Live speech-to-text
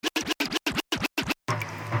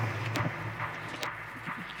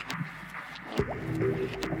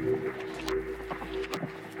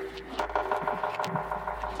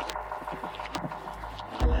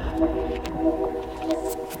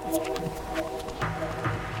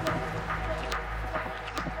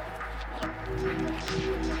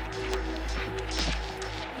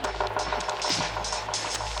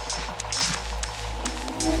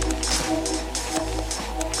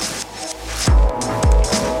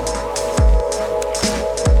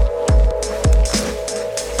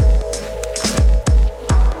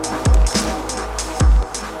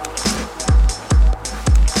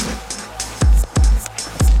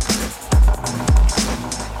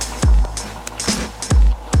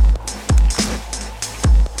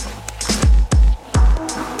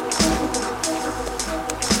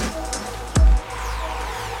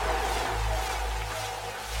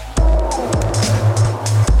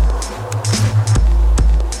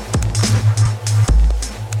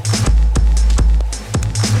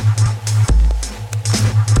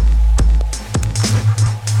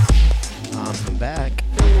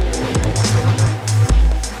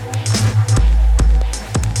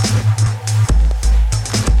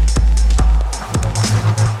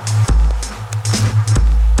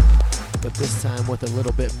with a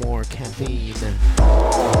little bit more caffeine.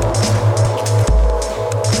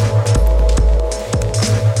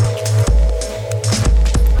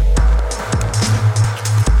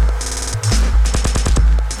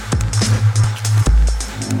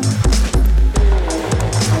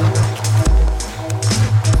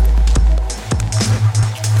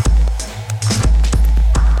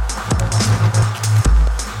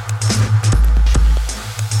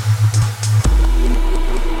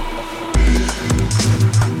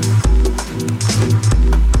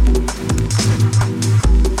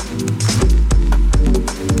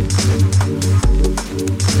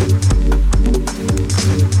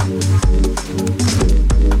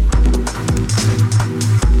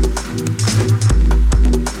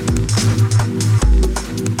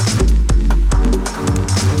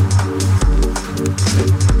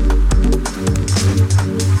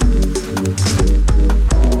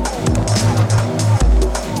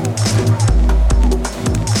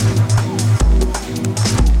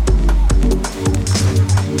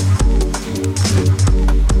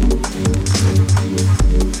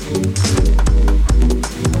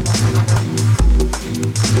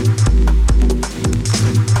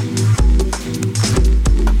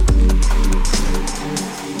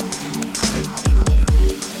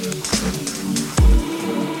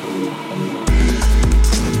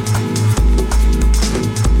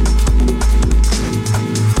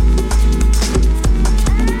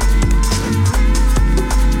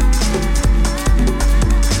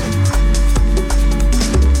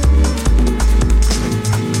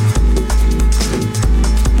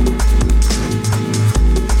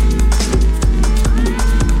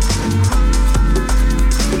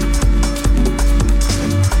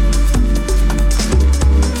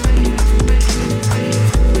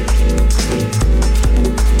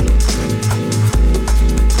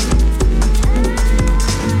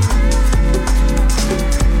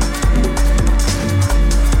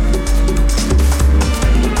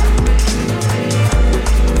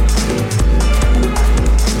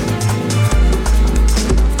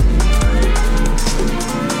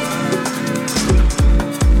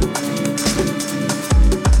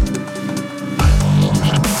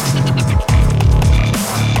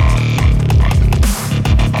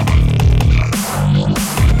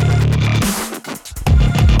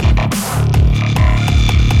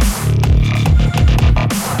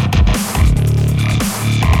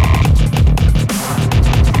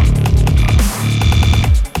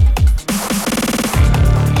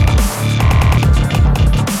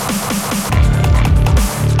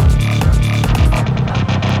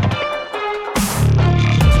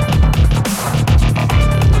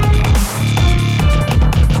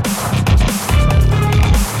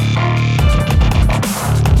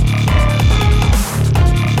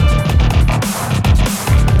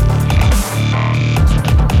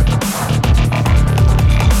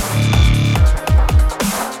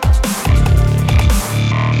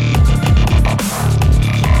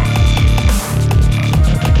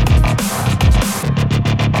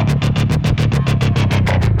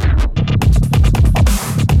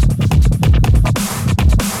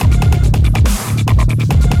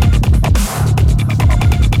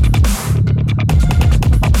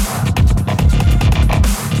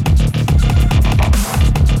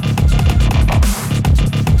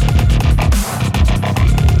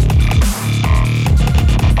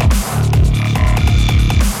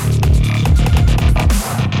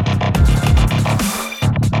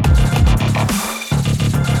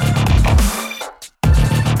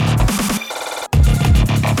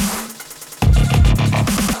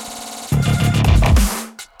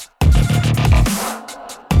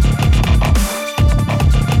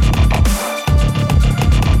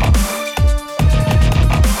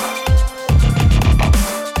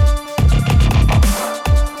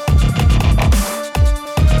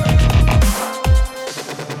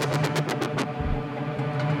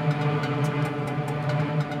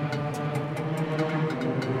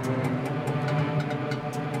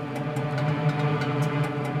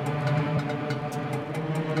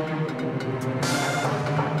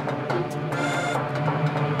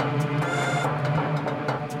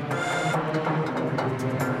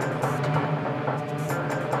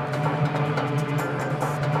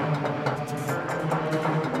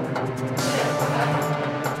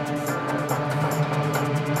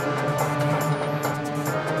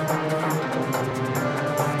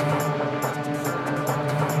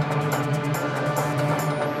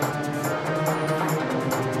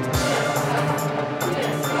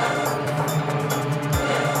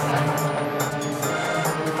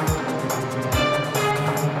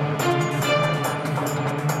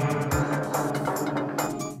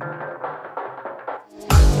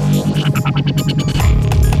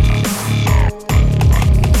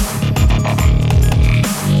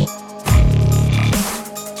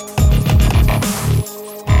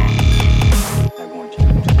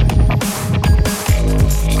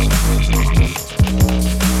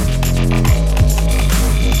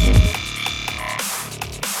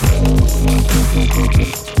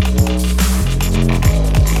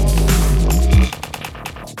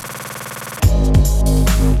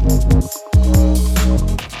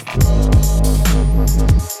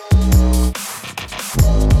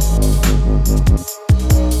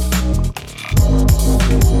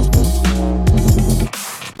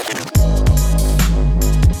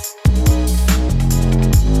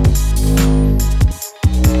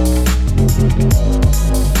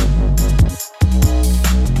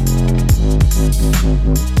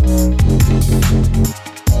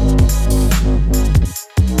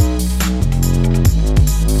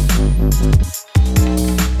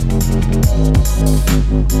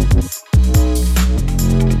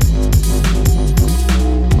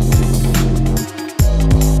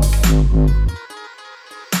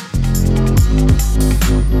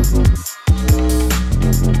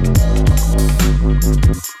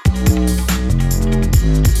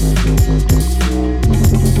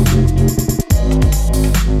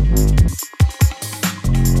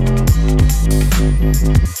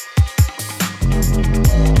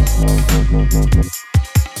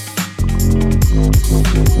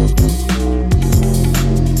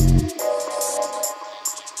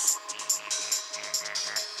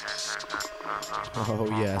 Oh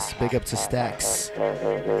yes, big up to Stacks. Check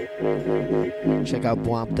out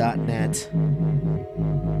bwomp.net.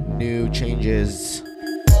 New changes.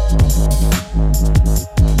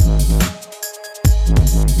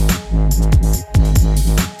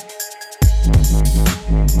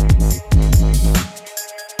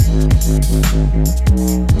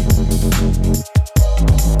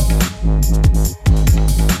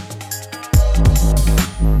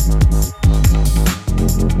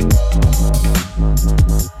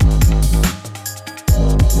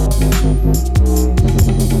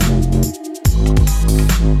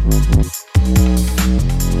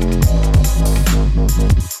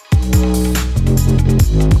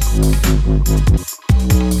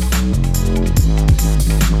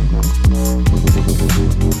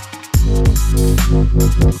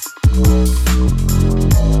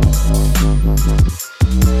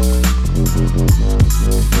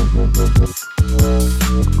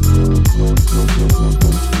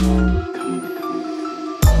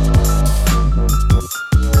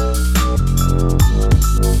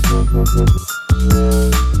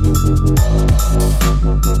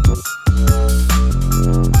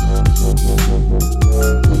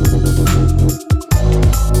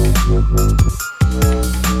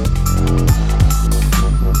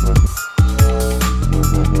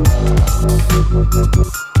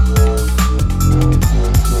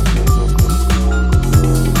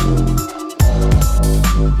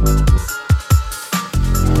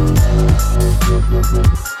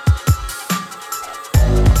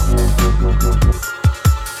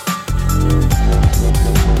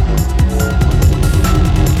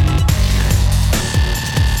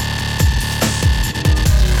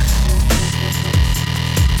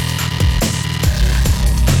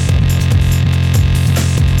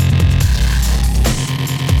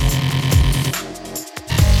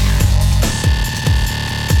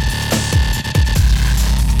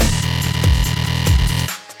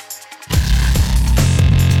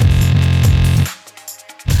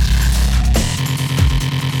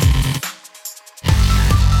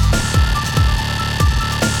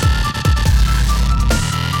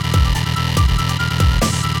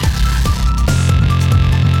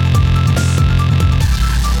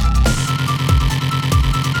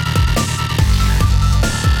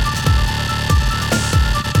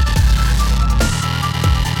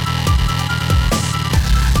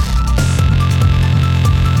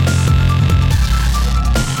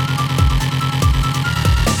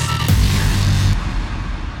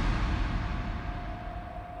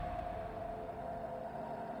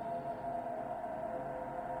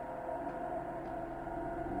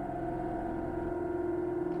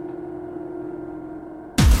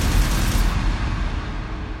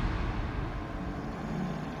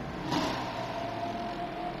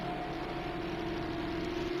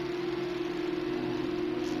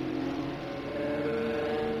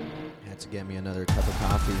 Get me another cup of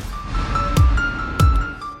coffee.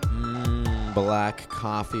 Black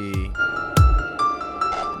coffee.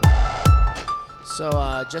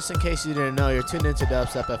 So, just in case you didn't know, you're tuned into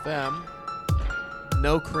Dubstep FM.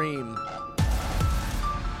 No cream.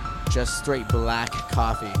 Just straight black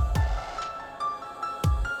coffee.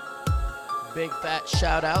 Big fat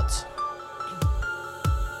shout out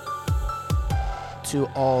to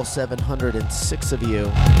all 706 of you.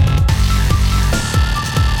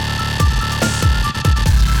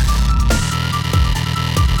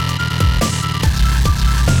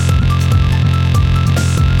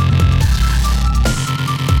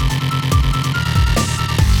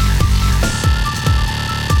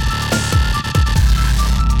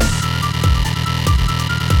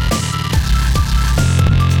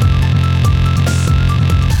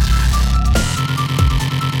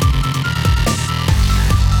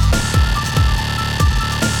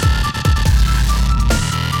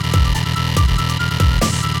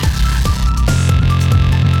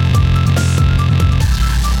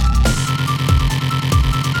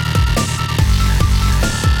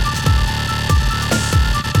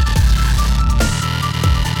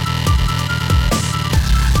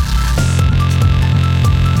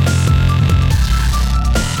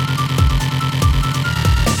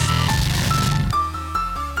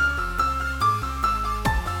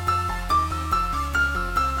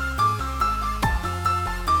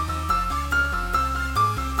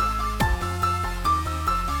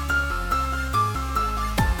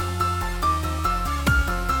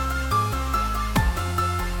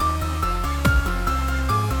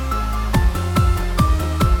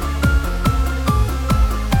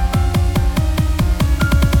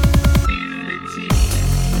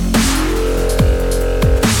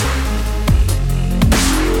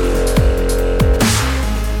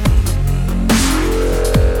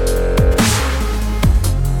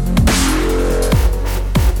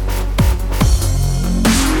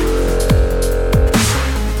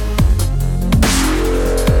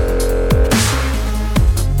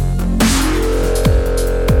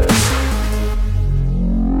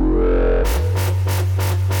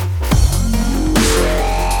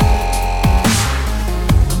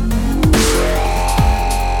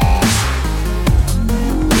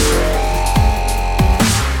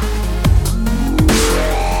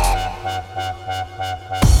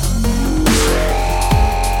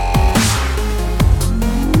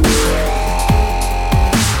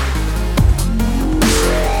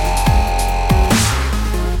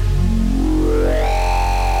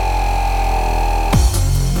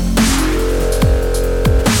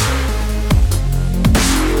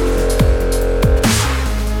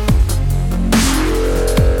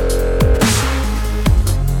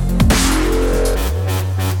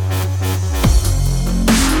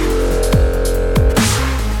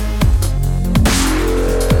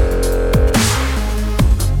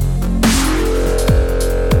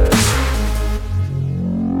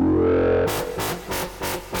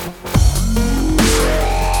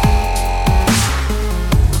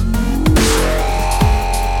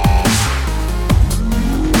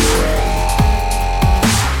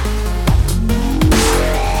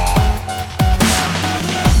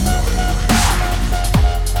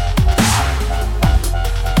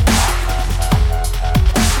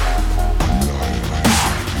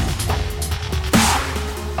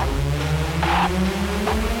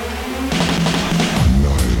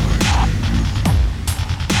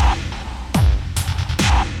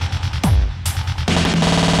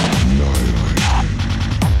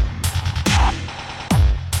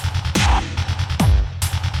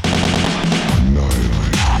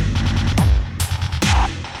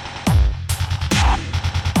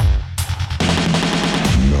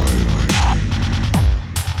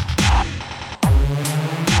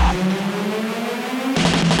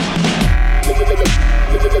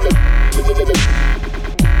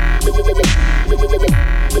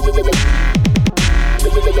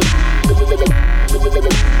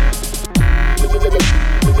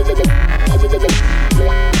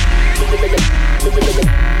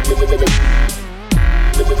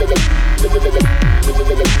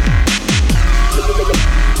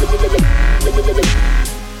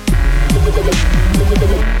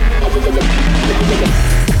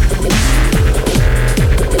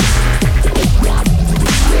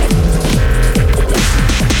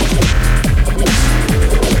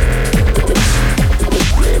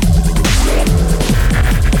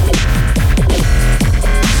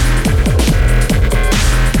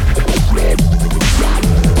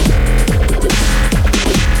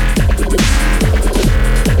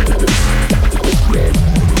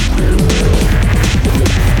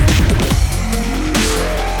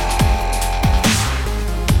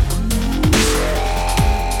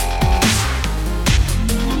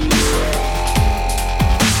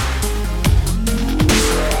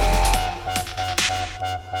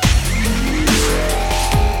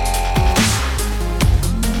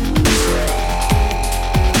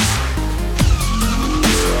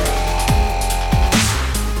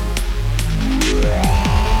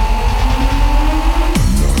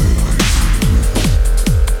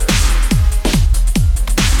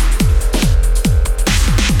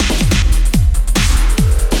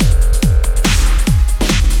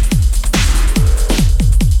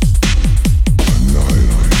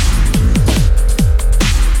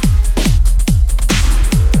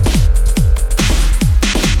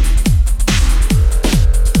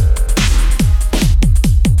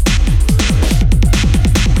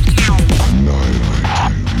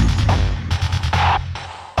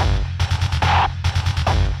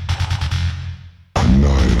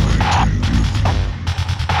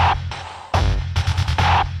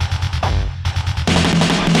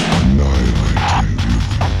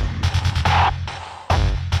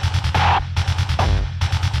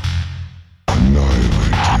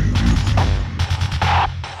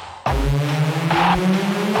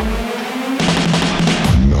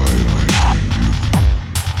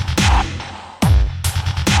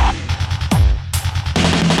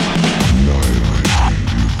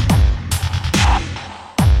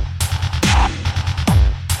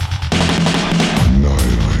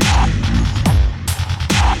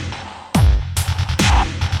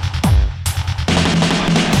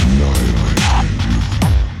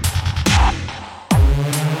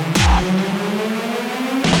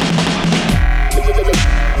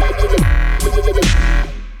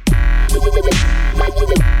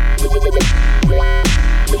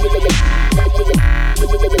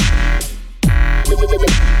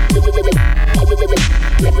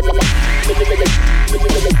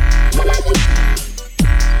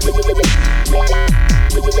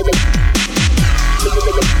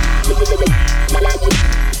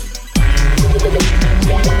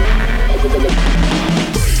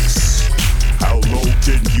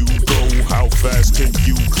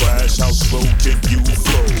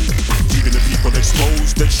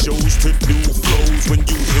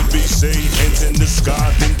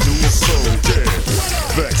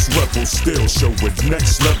 still, showing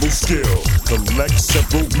next level skill. Collect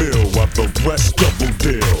several mil while the rest double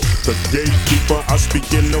deal. The gatekeeper, I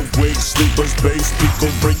speak in the wake. Sleepers, bass,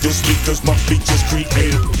 speaker, break your speakers. My features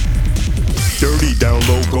create. Dirty down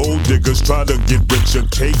low, gold diggers try to get richer.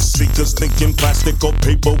 Cake seekers thinking plastic or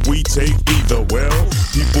paper, we take either. Well,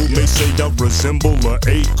 people may say I resemble a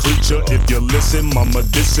ape creature. If you listen, my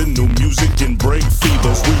medicine, new music can break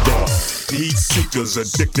fevers. We the heat seekers,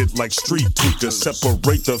 addicted like street tweakers.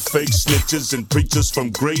 Separate the fake snitches and preachers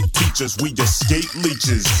from great teachers. We escape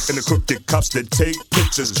leeches and the crooked cops that take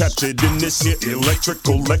pictures. Captured in this here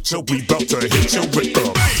electrical lecture, we bout to hit you with the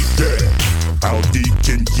yeah. How deep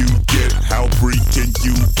can you get? How brief can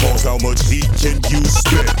you pause? How much heat can you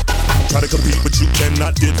spit? Try to compete, but you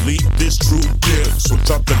cannot delete this true gift. So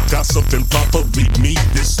drop the gossip and properly meet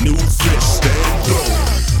this new fish. Stand low.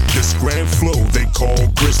 This grand flow they call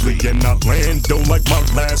Grizzly, and Orlando like my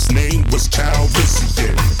last name was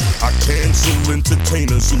Calrissian. I cancel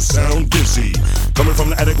entertainers who sound dizzy. Coming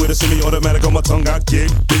from the attic with a semi-automatic on my tongue, I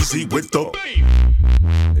get busy with the.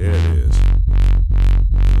 There it is.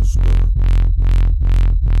 Let's start.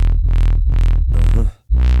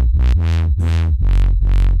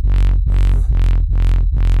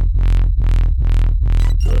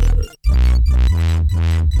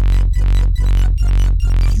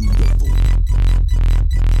 Beautiful.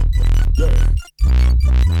 Yeah.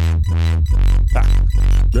 Ha.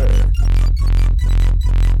 Yeah.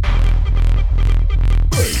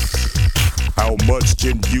 Hey. How much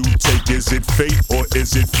can you take? Is it fate or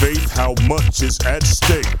is it faith? How much is at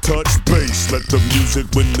stake? Touch base, let the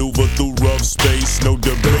music maneuver through rough space. No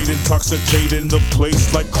debate, intoxicating the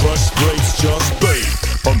place like crushed grapes. Just bait.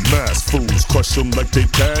 Unmasked fools, crush them like they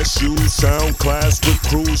cashews. Sound class with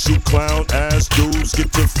crews, you clown ass dudes.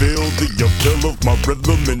 Get to feel the appeal of my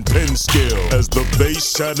rhythm and pen skill. As the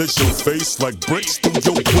bass shatters your face like bricks through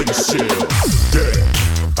your windshield. Yeah.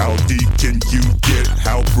 How deep can you get?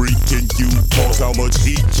 How brief can you pause? How much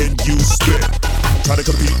heat can you spit? Try to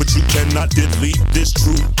compete, but you cannot delete this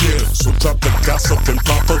true gift. So drop the gossip and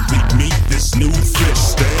properly meet this new fish.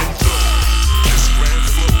 Stand this grand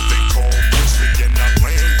flow they call Grizzly, and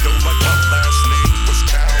Orlando like my last name was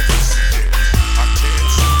Calrissian. I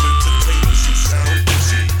cancel entertainers who sound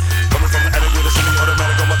dizzy. Coming from the attic with a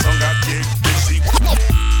semi-automatic on my tongue, I get busy.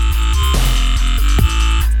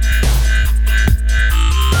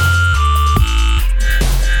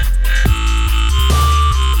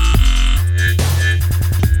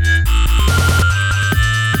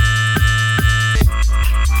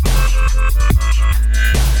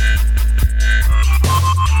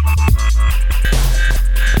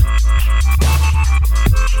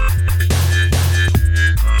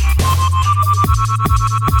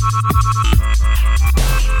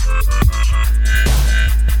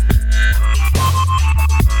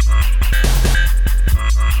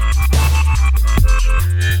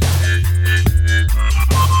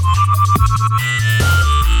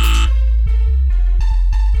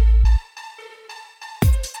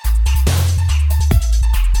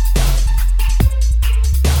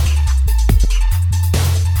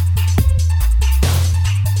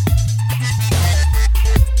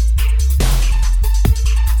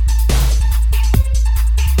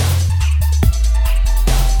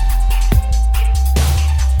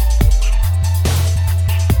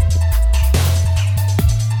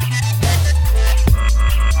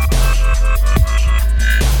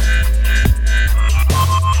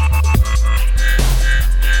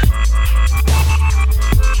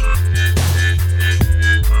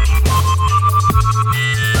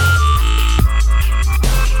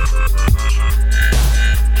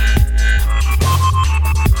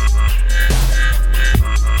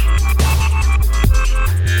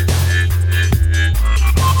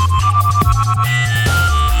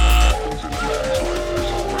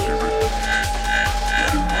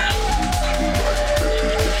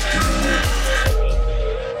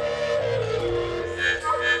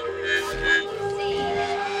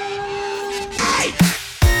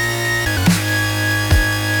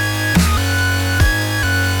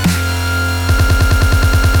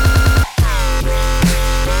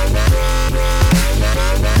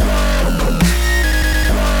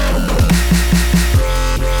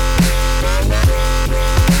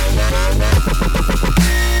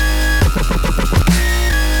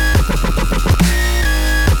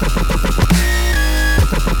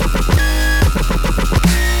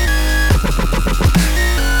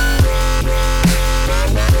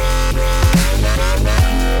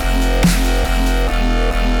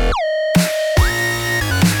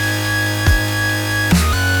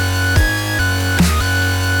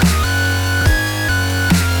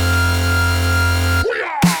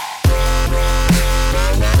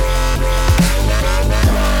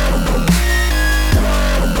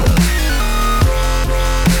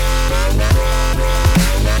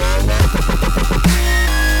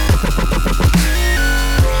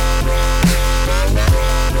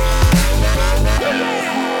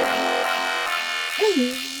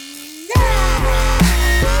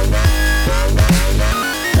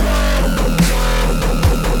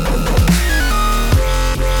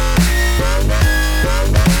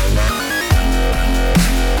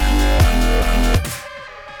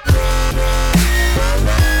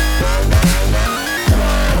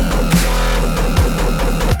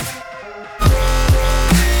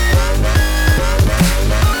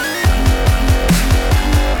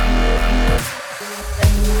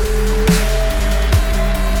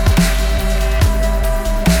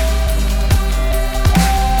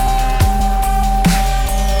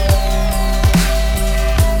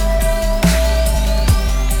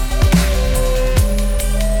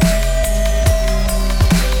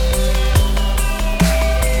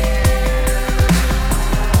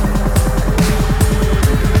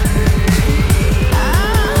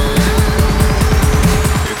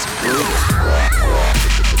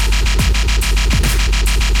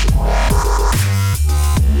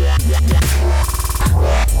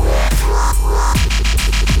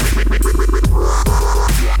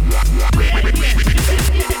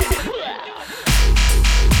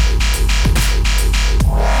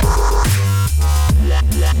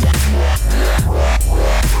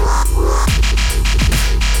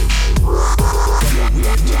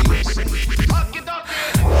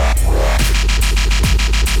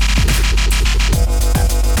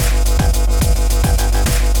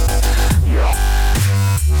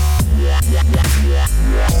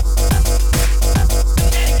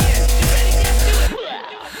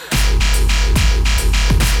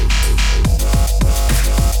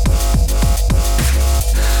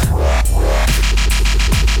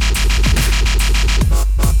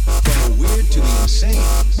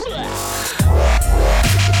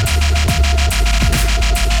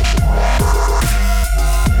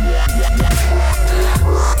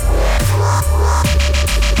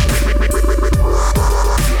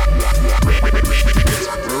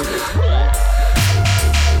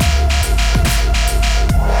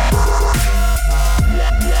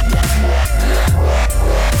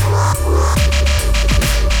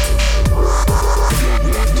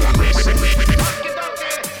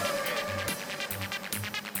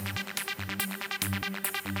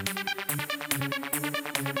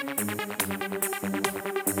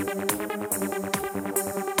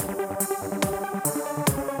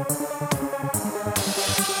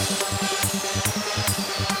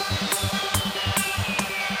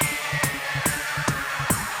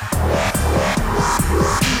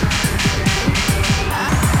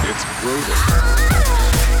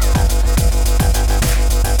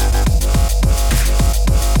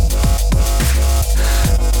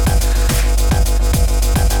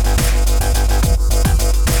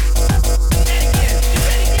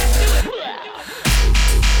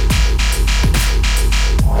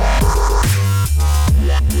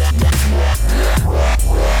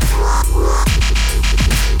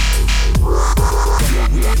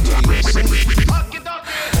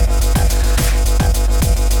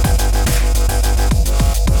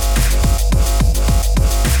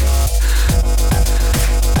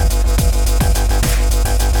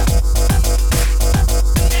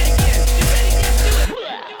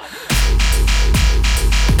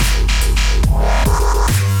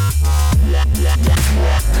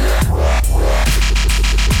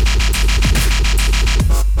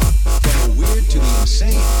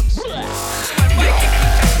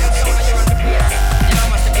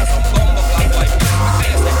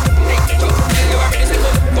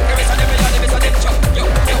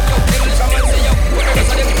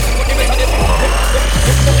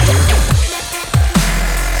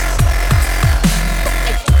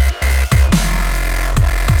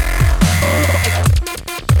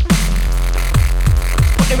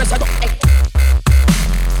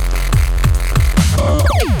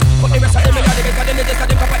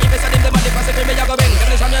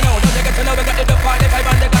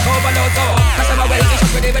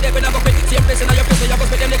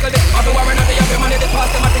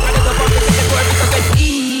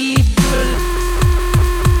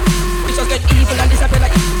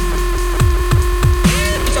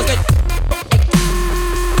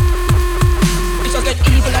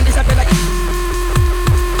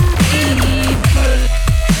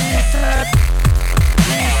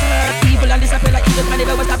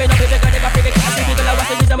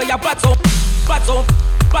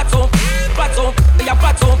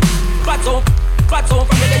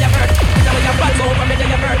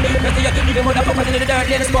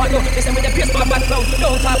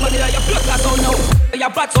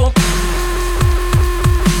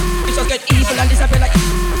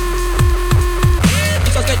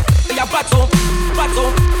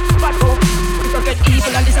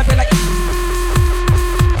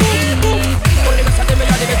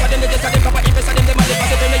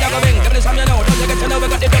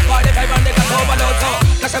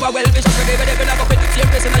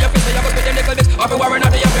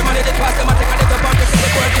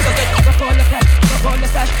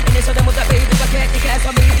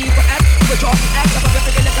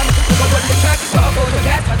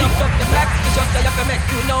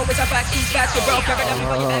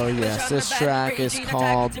 Oh yes, this track is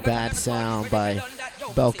called Bad Sound by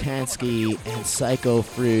Belkansky and Psycho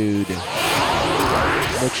Frood.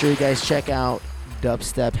 Make sure you guys check out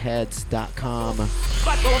dubstepheads.com.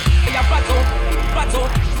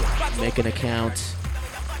 Make an account.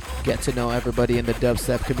 Get to know everybody in the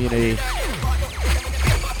dubstep community.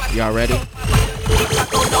 Y'all ready?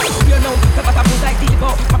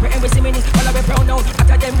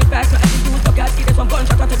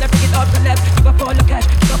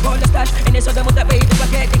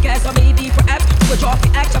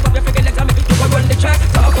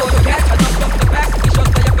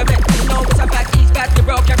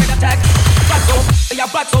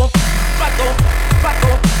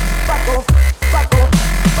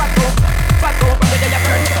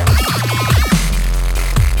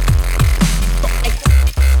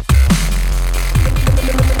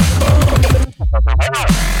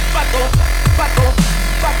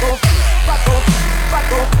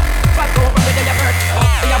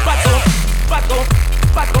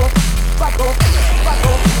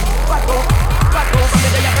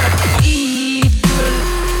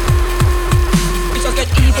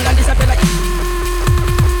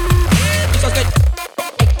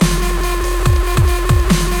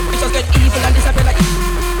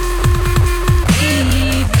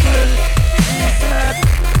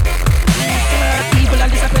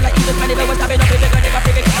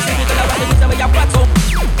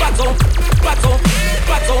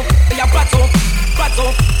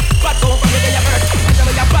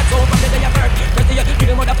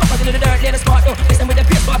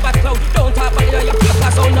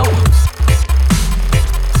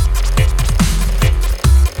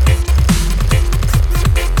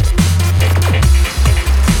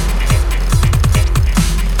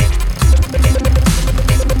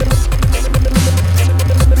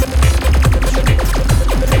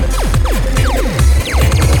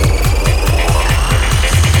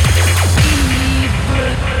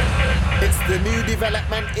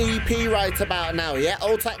 about now, yeah?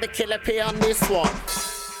 Old like the Killer P on this one.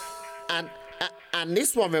 And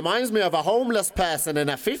this one reminds me of a homeless person in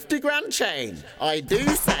a 50 grand chain. I do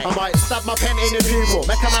say I might stab my pen in your pupil,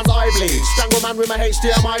 make a man's eye bleed, strangle man with my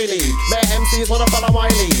HDMI lead. Bare MCs wanna follow my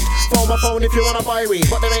lead. Phone my phone if you wanna buy weed,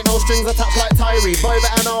 but there ain't no strings attached like Tyree. Boy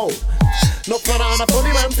better know, no fun on a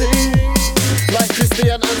funny man thing. Like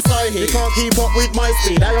Christian and Sahi, you can't keep up with my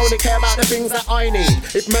speed. I only care about the things that I need.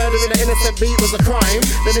 If murdering an innocent beat was a crime,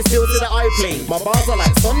 then it's still to the eye plead. My bars are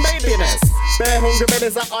like Sunday dinners, bare hungry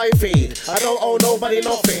bellies that I feed. I don't owe nobody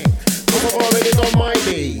nothing, cause I've already done my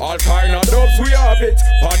deed. All kind of dubs we have it,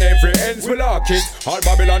 on every ends we lock it. All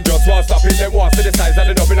Babylon just want stop it, they want to the size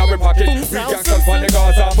and the dub in our pocket. We can't come from the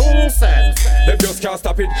Gaza, full sense. They just can't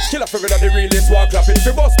stop it, kill a figure that the realest walk clap it. If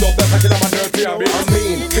you bust up, that's like I'm a dirty habit. I'm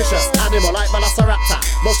mean, vicious, animal like Velociraptor.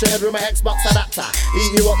 Bust your head with my Xbox adapter.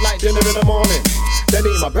 Eat you up like dinner in the morning, then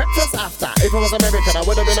eat my breakfast after. If I was American, I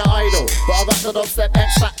would've been an idol, but I got the dubstep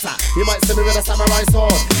X Factor. You might see me with a samurai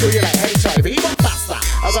sword, kill you like HIV, but faster.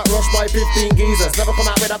 I got rushed by 15 geezers, never come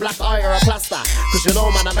out with a black eye or a plaster. Cause you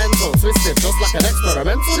know man, I'm mental, twisted, just like an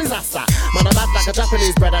experimental disaster. Man, I'm bad like a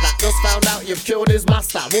Japanese brother that just found out you've killed his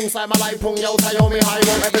master. Alongside my life, pung yo, Tayomi high,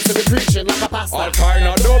 won't ever see me preaching like a pastor. All kind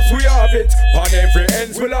of dubs we have it, on every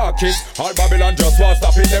ends we lock it. All Babylon just want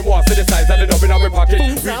stop it, they want to the size and the dub in our pocket.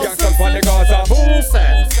 We can't come from the Gaza, full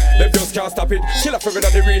sense. They just can't stop it, kill a figure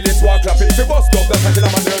that the realest walk clap it. If you bust up, that's like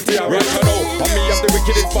I'm a dirty habit. Right you know, on me I'm the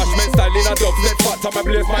wickedest bashman style in a dubstep fat time I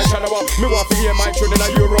blaze my channel. Me want to hear my tune in a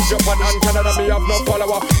Europe, Japan and Canada. Me have no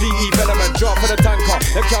follower. The evil element drop for the tanker.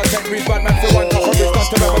 Them can't take me bad man for one cup. From this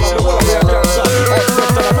to level on the wall of me a cancer. All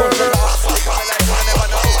stressed and a bunch of rocks. They coming like one I never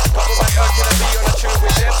know. Couple man earth can I be on a tune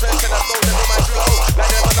with them. Sense and I slow them man flow. Like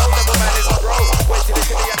never know them man is a bro. Wait till they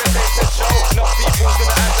see me at the same set show. Not people's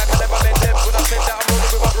gonna act like I never met them. When I said that I'm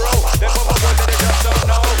rolling with my bro. Them other ones that they just don't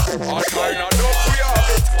know. All kind of dope we have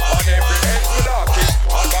it. On every end we lock it.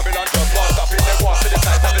 All Babylon just won't stop it. They want to the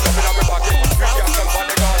size and they love it on my pocket. We can't come on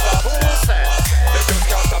the Gaza. They just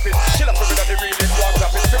can't stop it. Kill a figure that the realest walk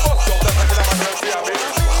up it. If you bust up, that's like I'm a dirty habit.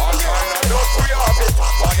 All kind of dope we have it.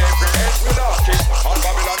 On every end we lock it. All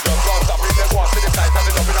Babylon just won't stop it. They want to the size and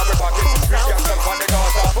they love it on my pocket. We can't come on the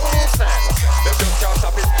Gaza. They just can't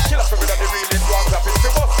stop it. Kill a figure that the realest walk up it. If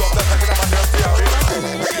you bust up, that's like I'm a dirty habit.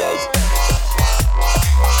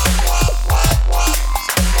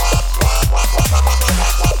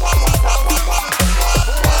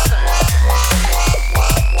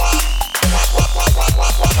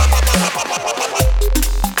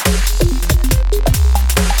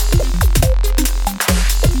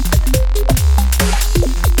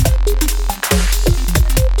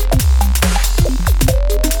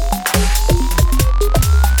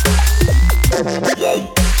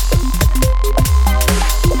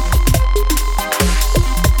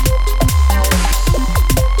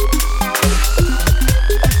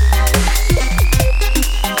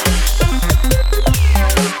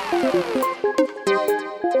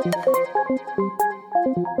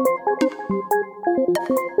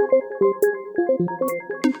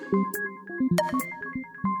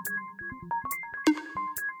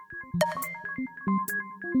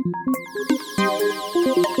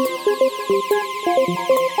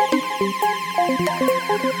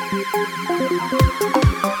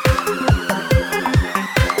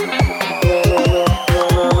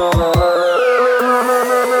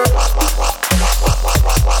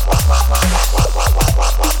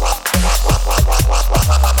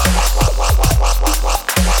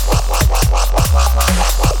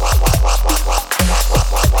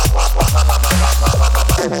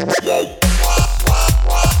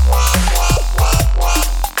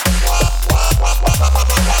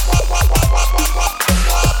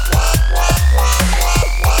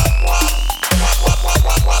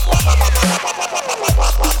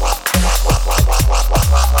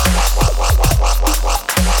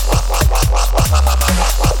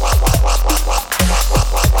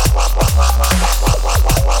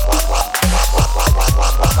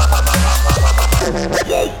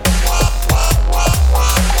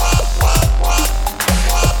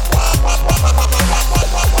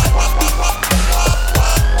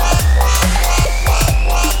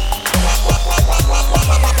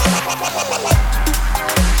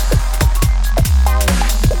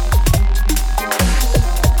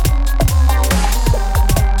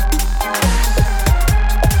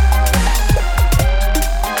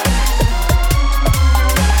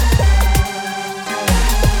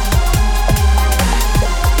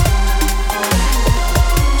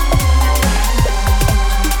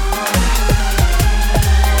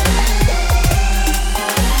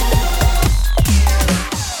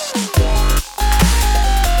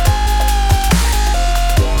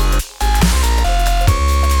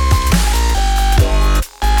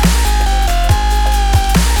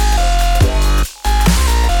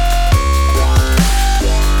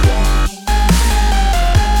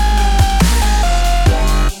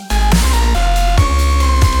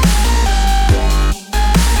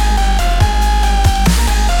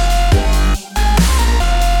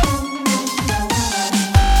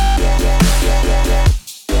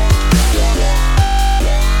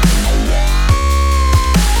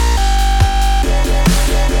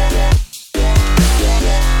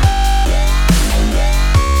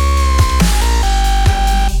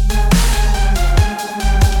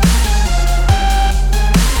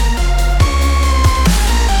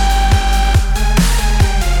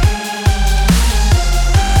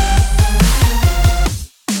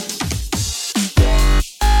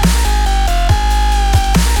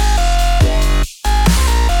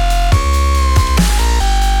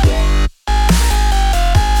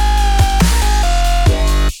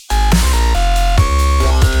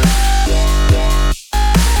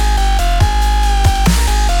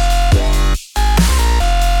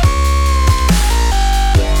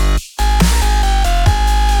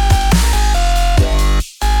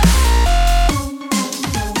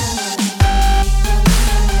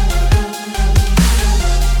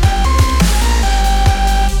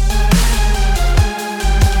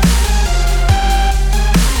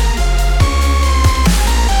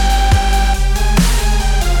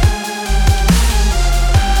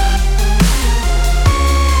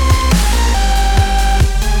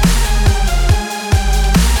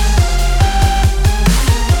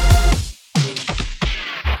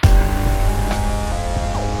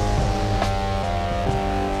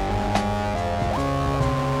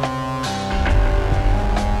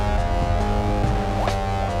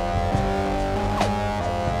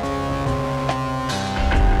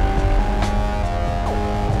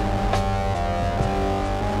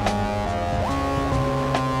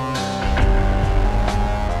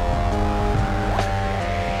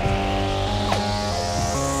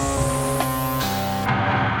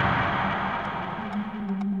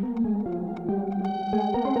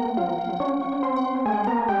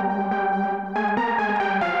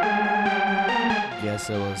 guess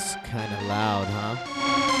it was kind of loud, huh?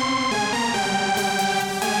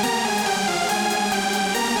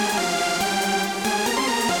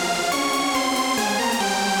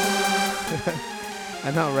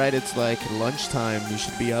 I know, right? It's like lunchtime. You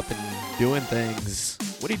should be up and doing things.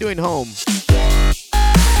 What are you doing home?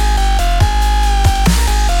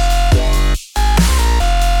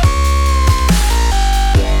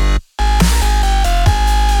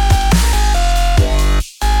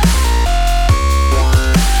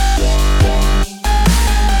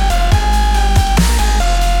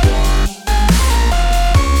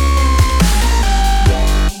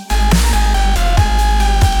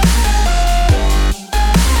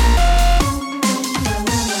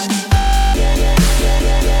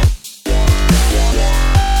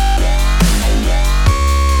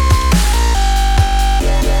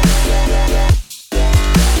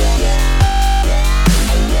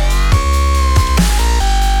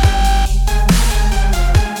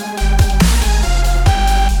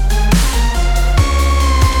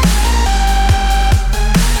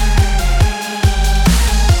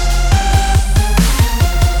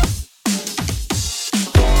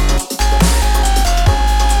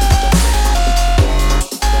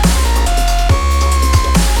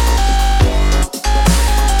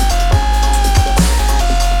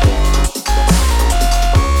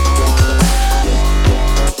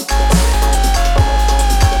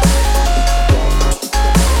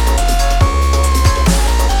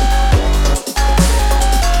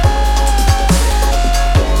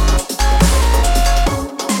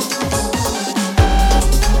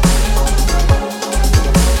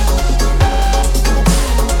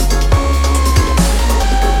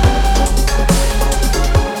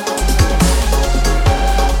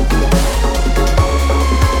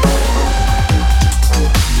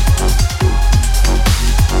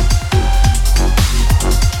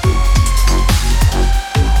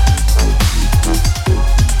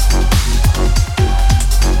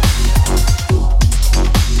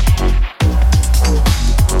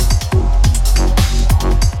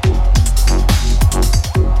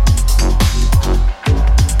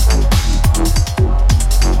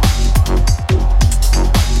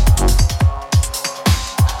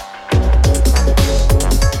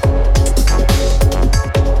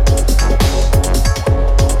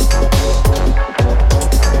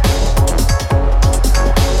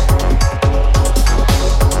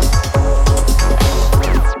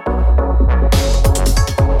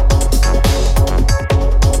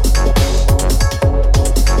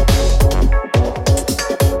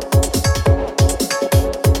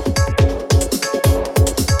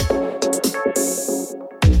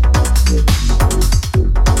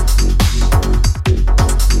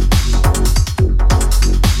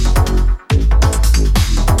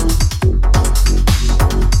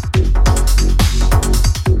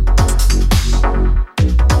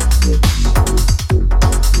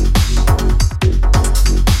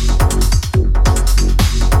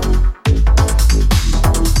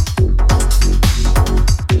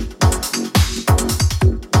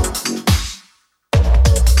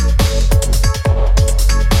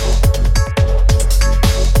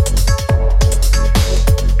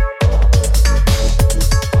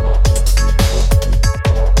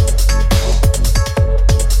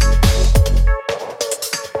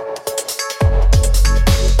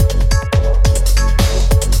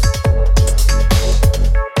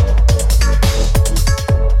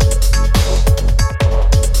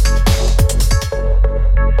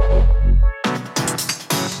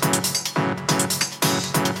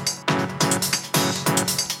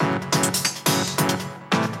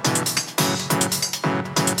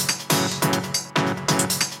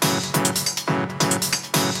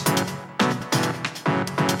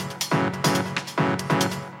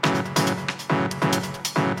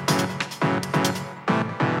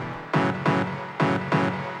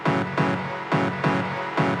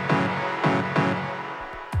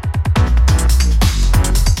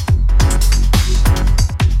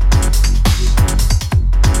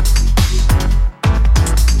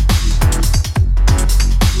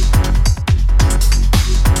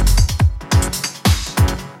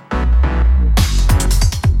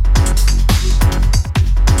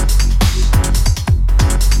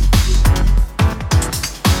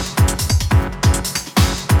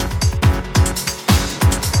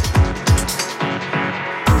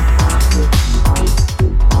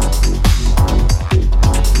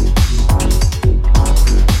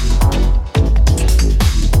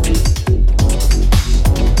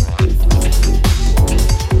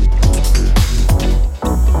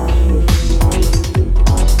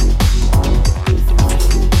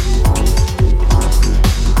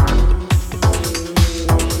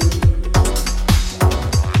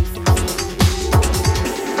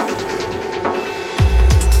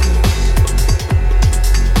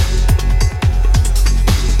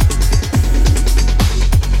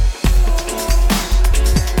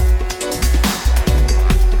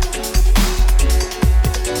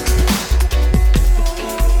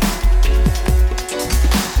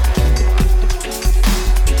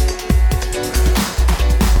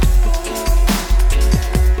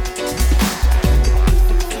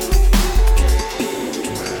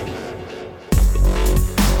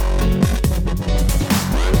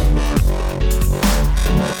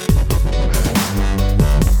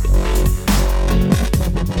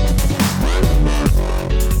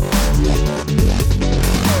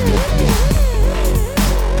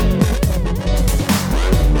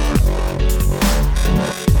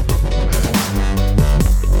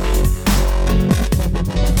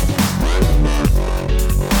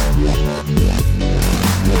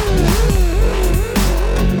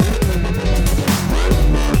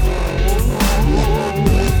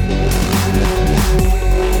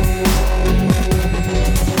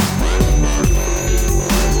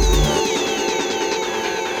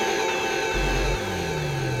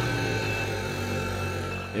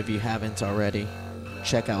 if you haven't already.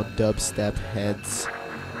 Check out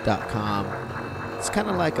dubstepheads.com. It's kind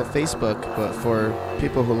of like a Facebook, but for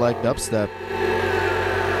people who like dubstep.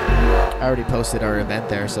 I already posted our event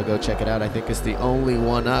there, so go check it out. I think it's the only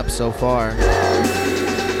one up so far.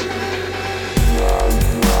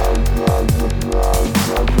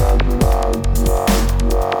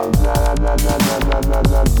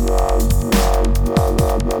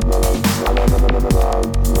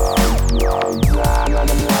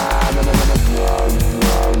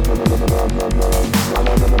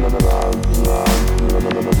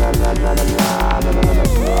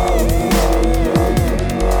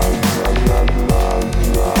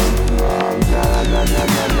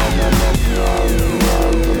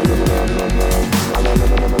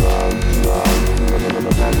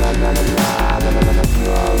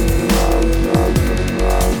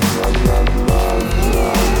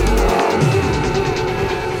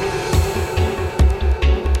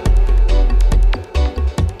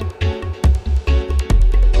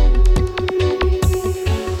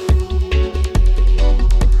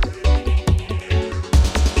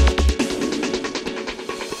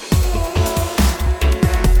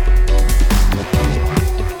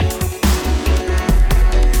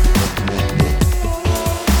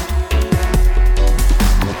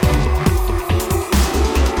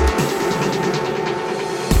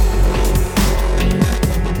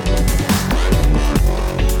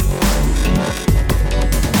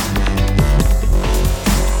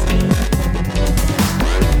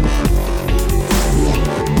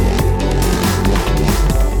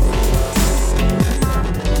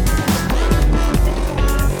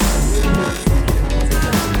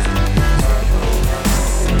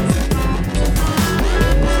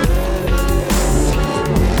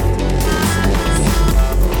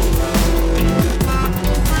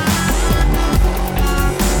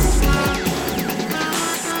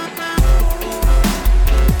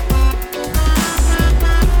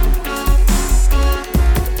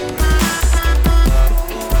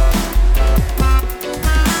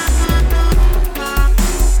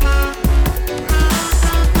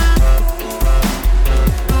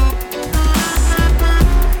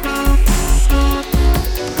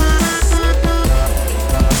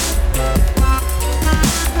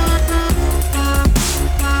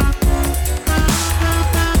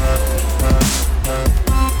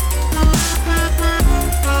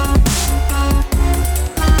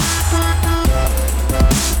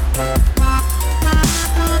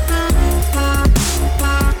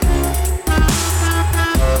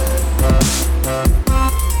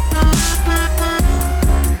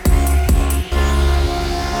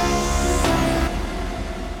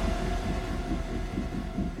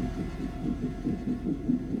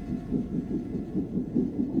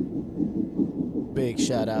 Big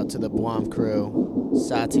shout out to the Buam crew,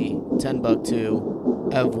 Sati,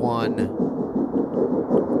 Tenbuck2, Ev1,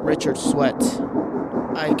 Richard Sweat,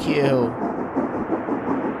 IQ.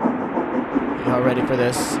 Y'all ready for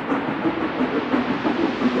this?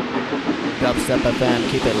 Dubstep FM,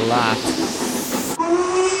 keep it locked.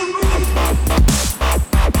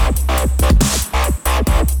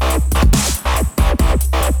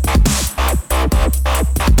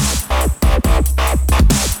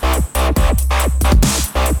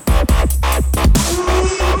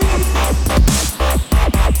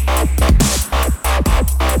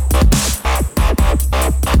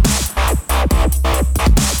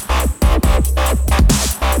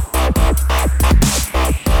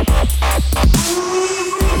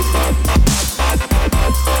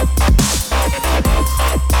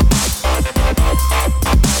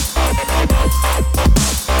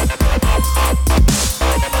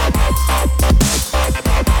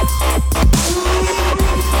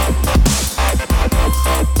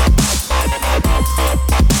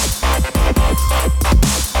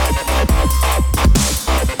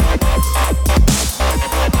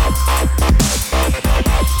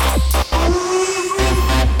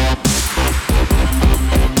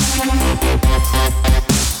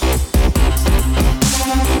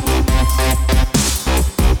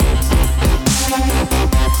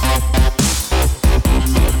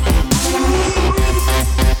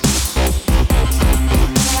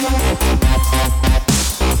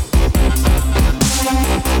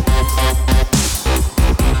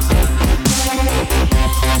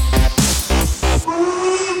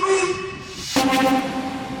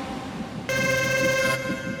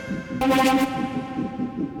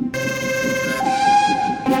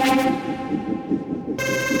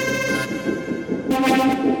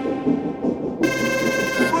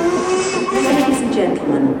 Ladies and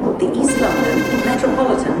gentlemen, the East London,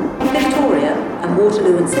 Metropolitan, Victoria and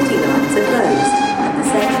Waterloo and City lines are closed, and the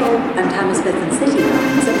Central and Hammersmith and City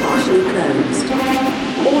lines are partially closed.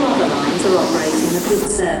 All other lines are operating at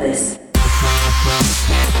good service.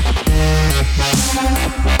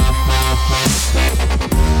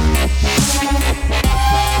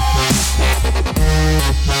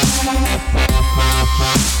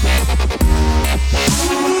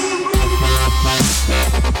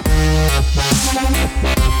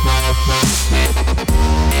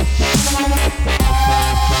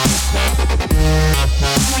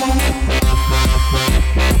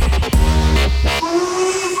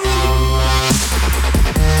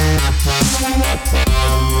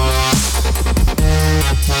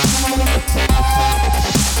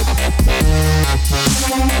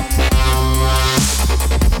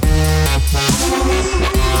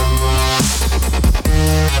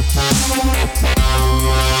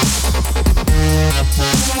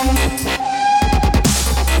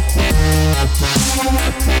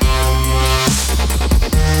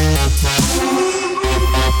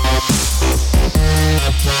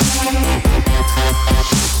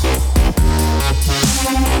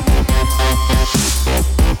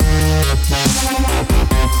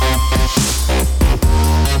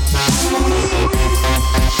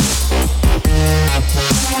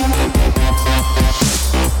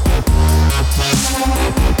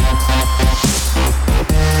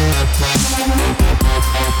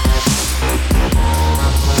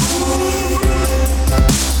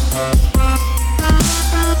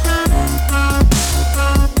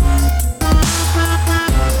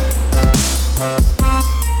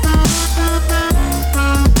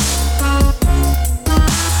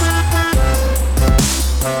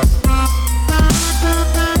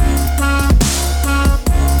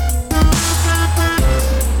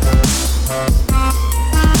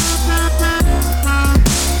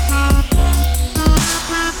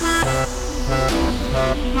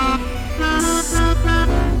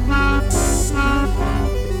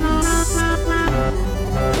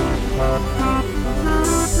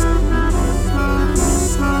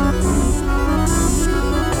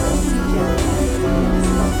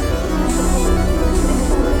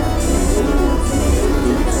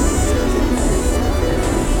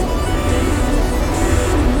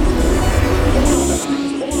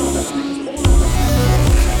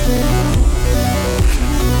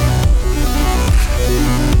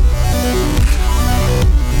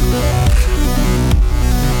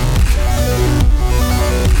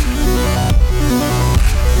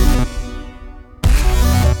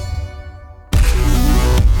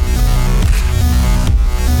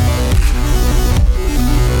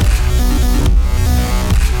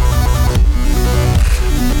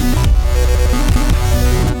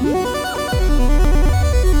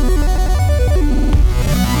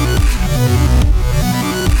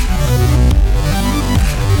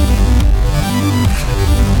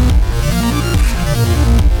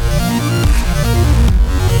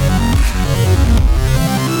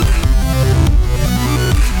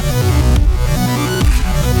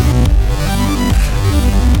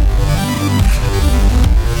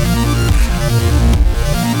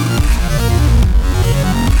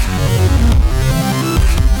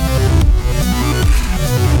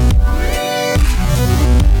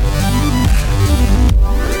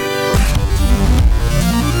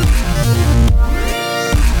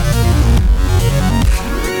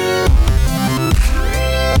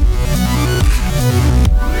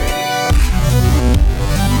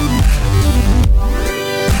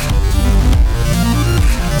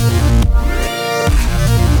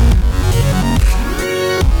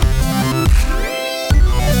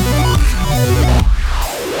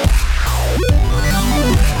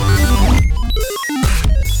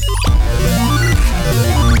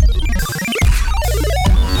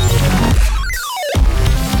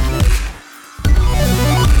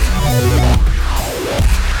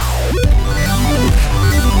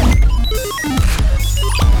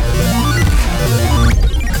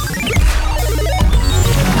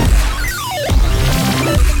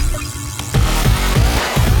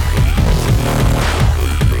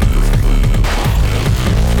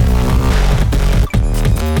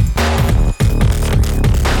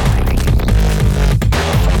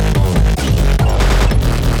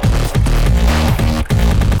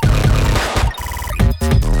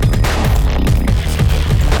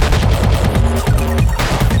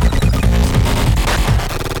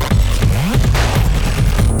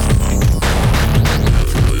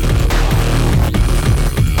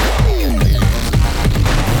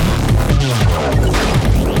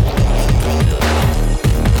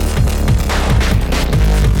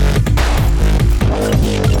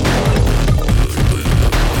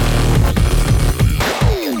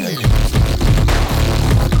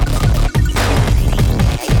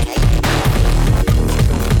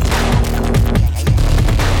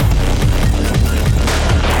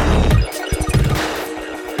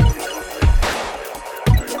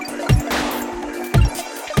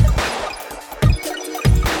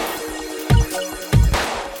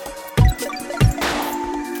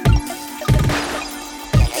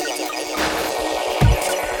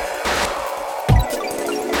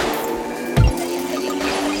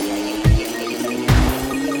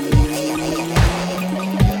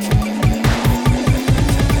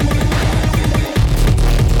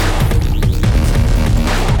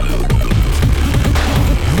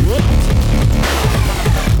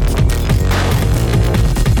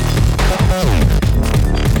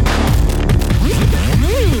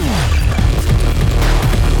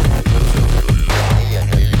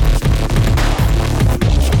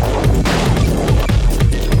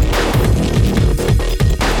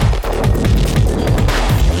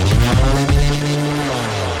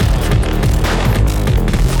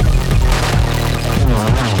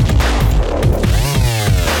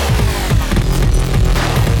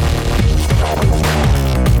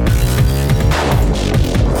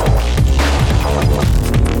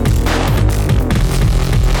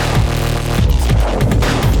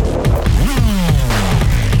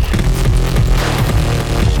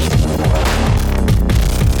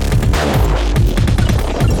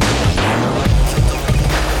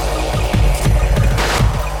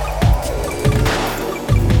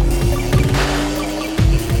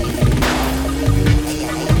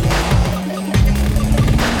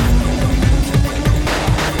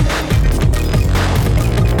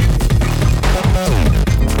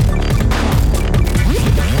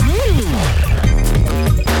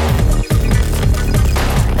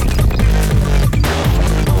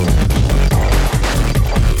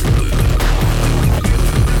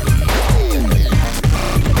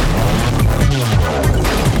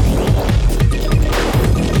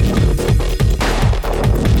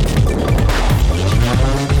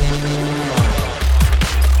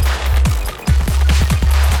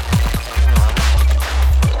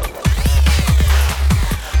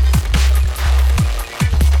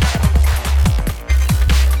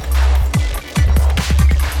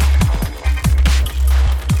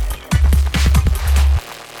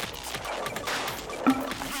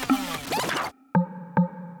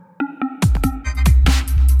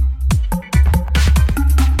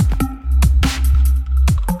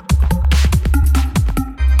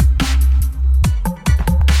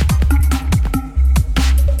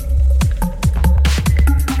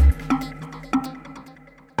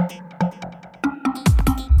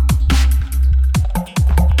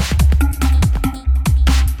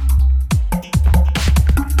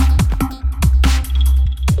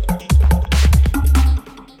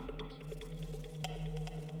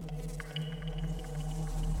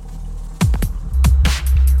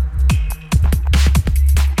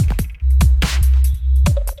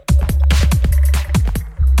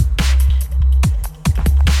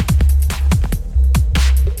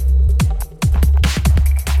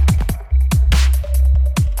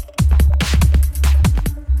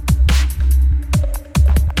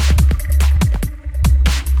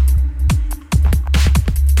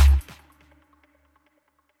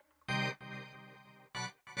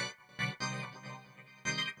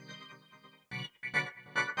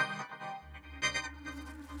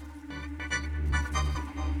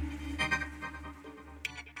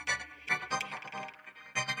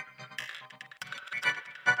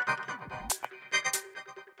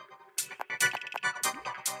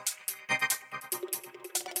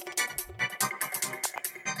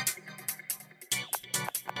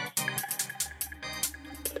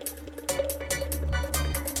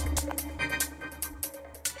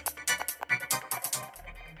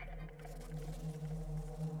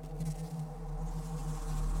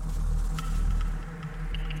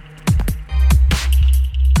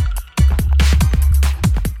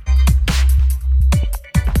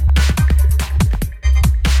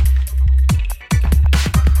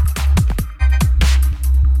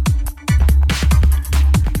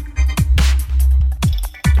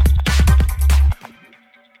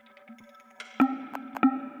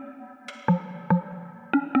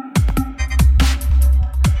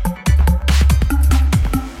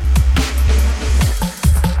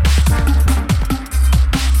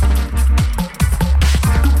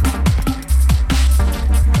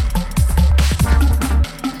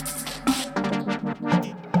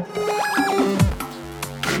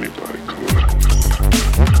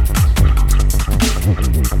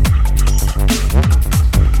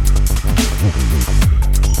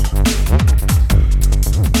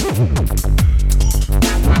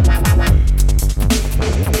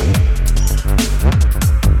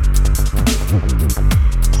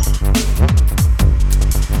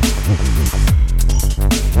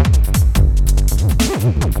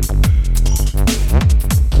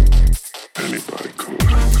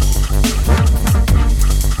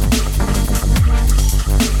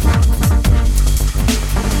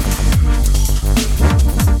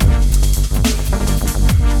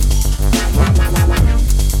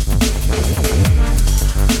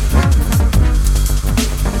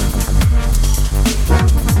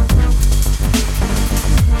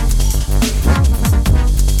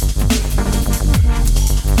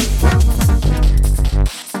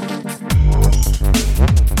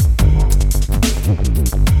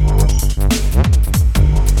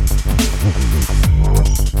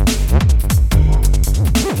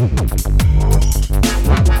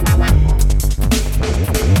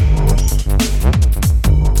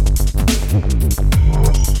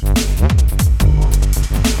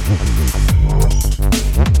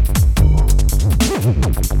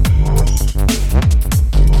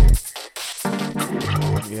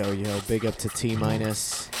 big up to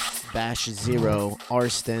T-Minus, Bash Zero,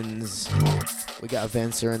 Arstens. We got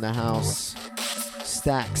Vencer in the house.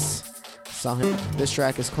 Stacks. Saw him. This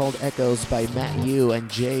track is called Echoes by Matt Yu and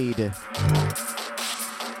Jade.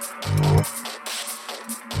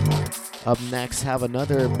 Up next, have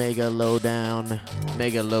another Megalodon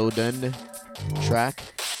track.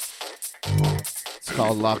 It's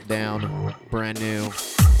called Lockdown, brand new.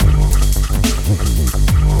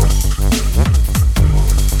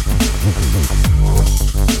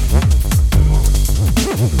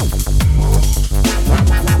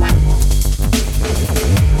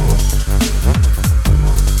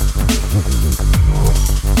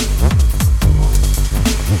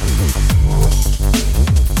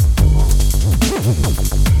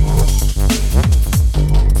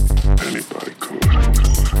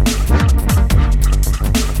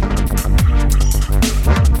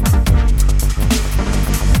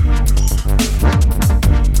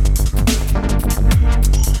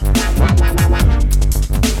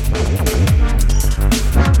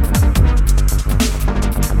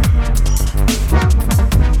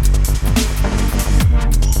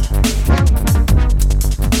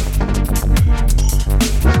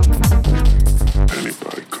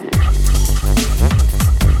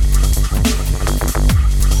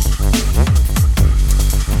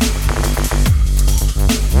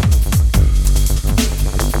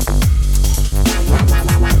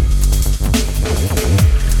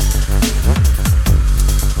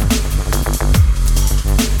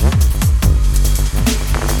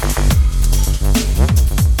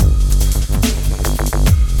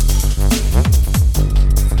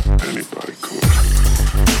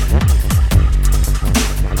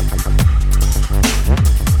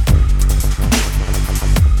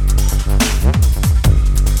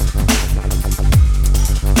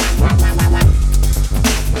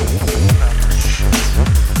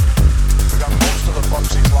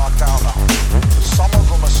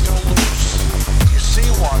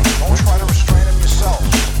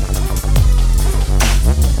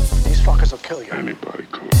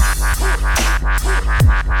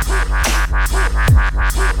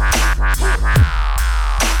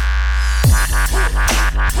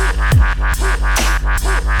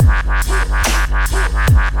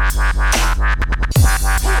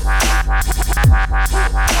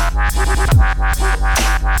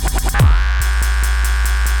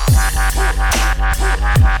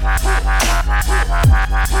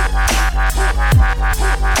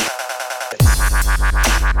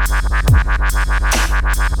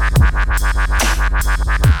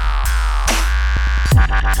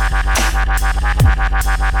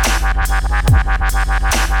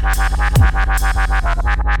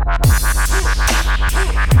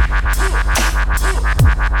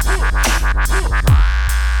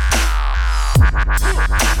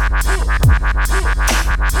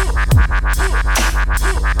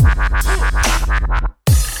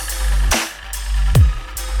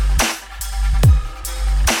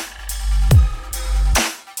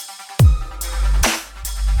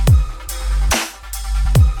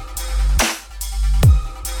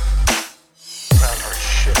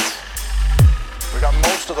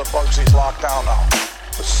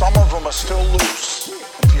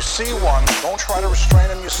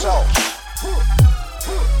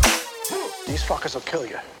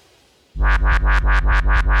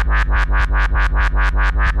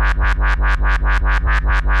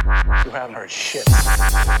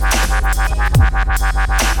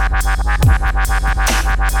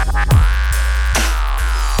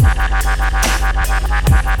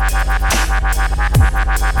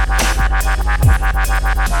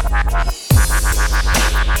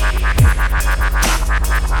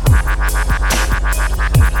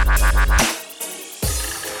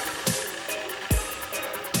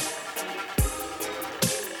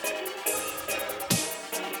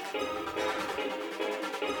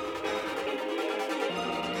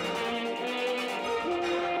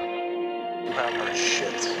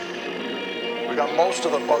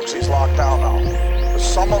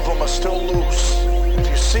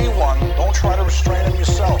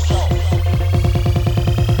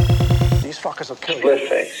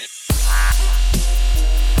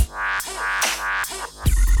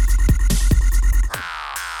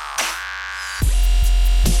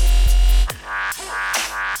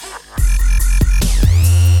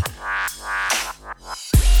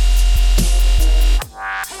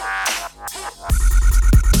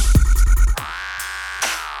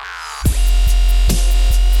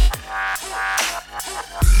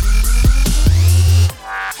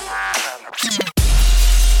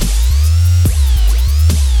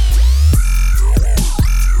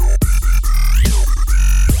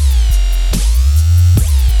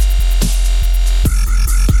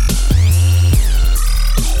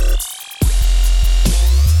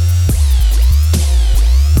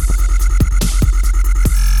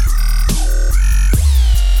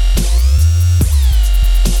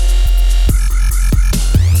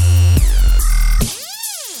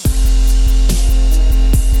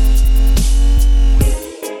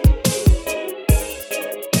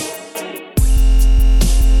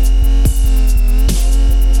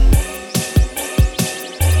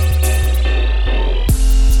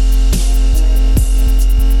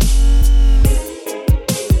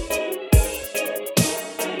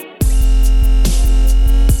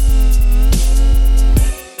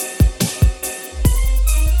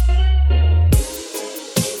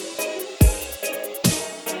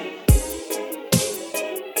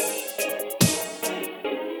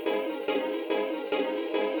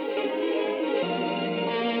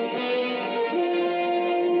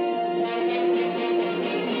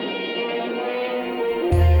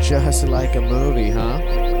 Just like a movie, huh?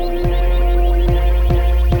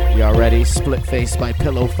 Y'all ready? Split Face by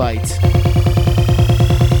Pillow Fight.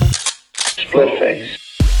 Split Face.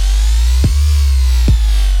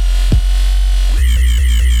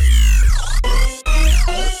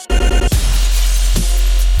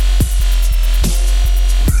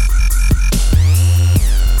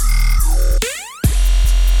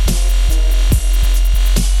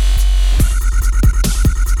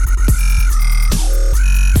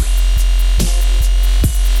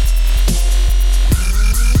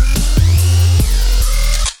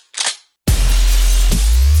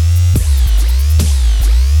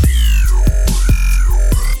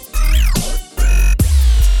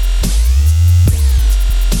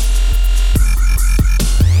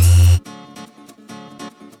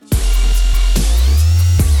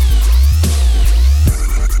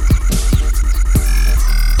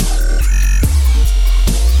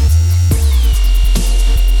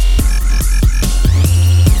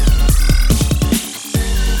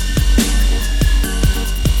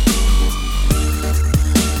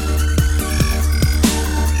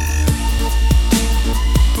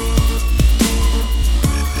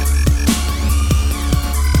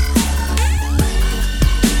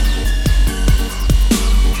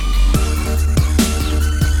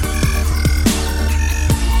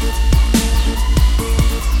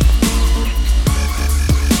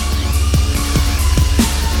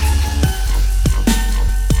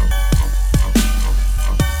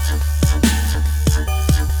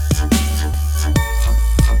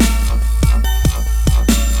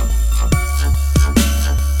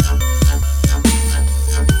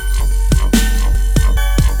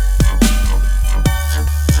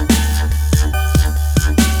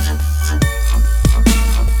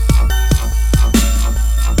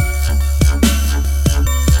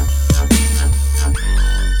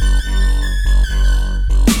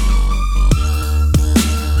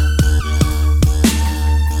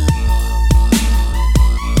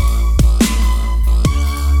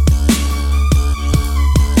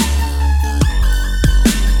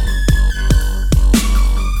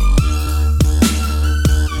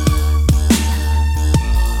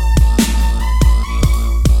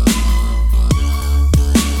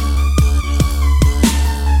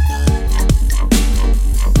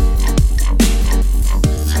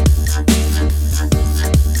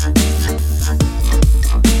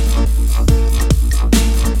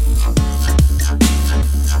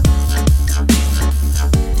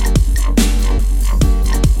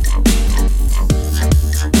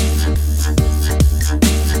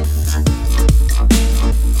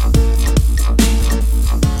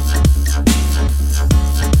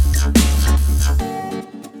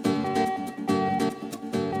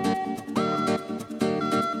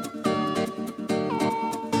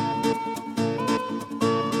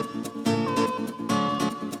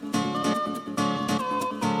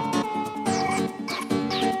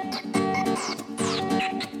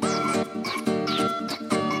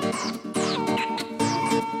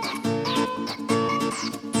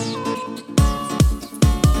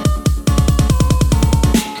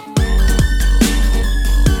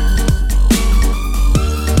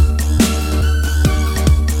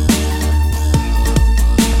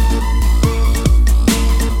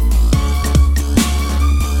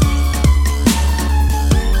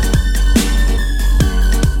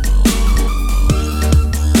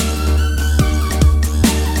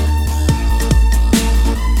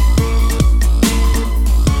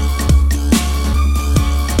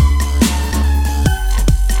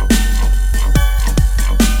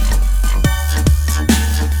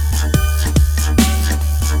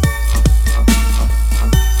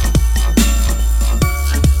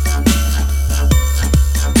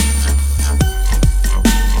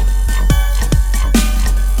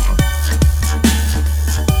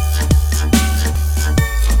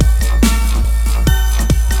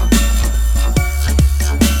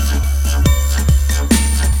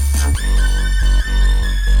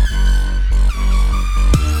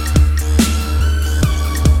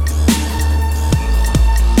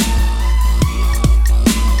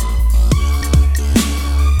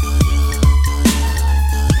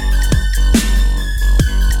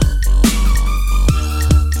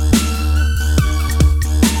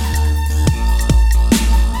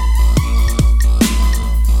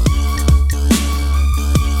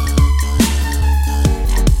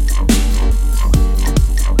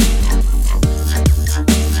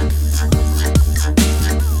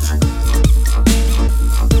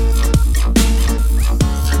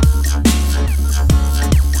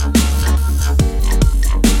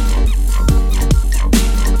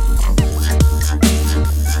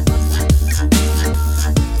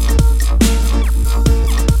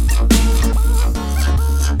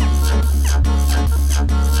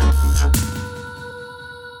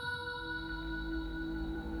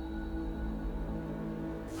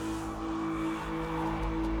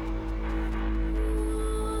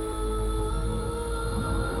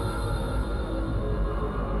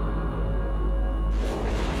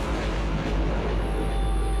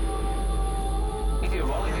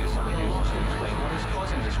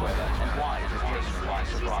 in this weather, and why is it taken by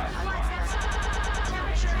surprise?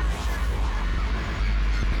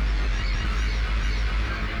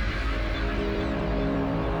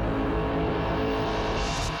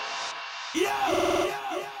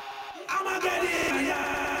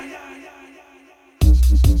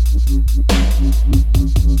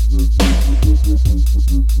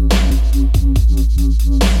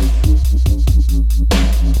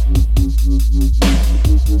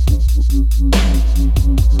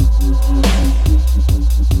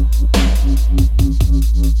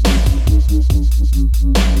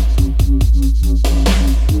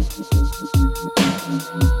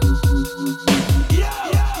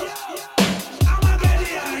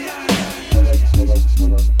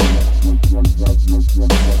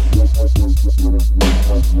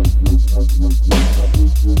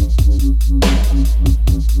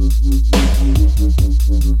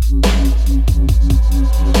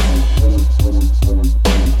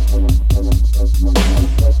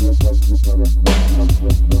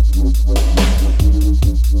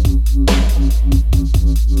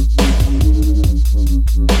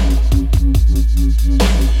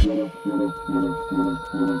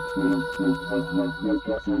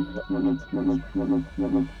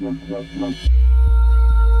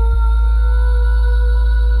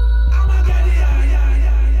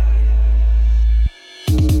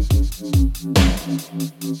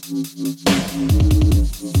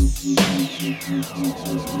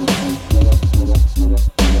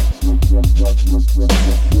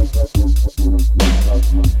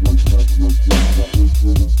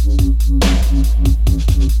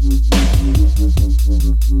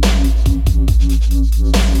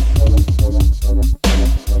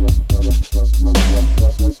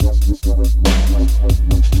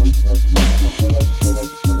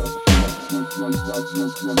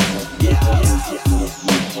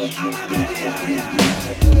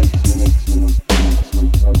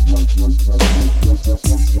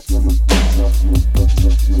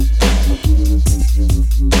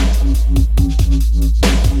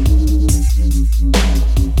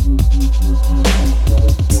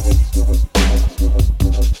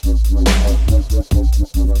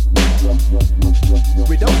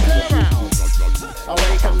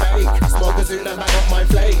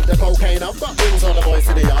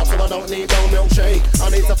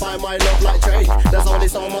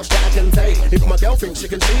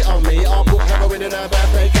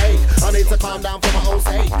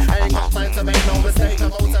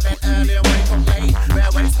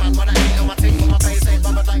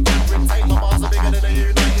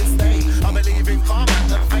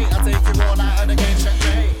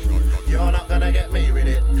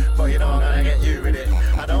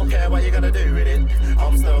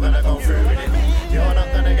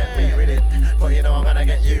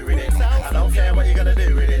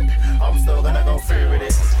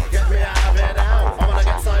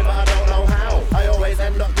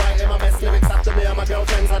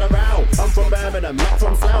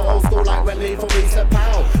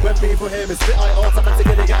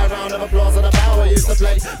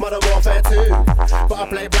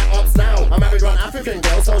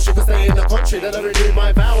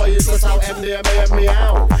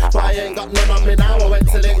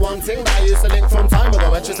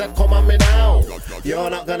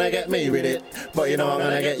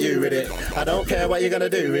 You're gonna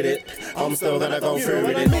do with it, I'm still gonna go through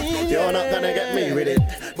with it. You're not gonna get me with it,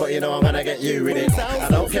 but you know I'm gonna get you with it. I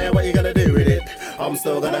don't care what you're gonna do with it, I'm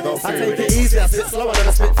still gonna go through with it. I take it easy, I spit slow, I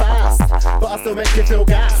never spit fast, but I still make you feel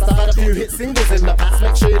gassed. I've had a few hit singles in the past,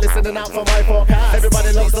 make sure you're listening out for my forecast.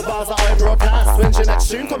 Everybody loves the bars that I broadcast. When's your next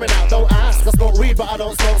tune coming out? Don't ask. I smoke weed, but I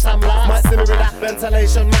don't smoke some last. Might see me with that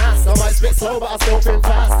ventilation mask. I might spit slow, but I still think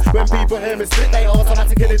fast. When people hear me spit, they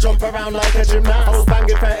automatically jump around like a gymnast. I was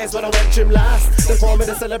banging Curtis when I went gym last. They call me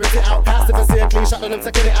the celebrity outcast. If I see a clean shot, then I'm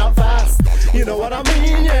taking it out fast. You know what I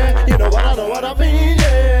mean, yeah. You know what I mean,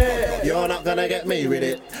 yeah. You're not gonna get me with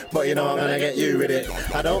it, but you know I'm gonna get you with it.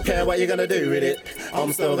 I don't care what you're gonna do with it,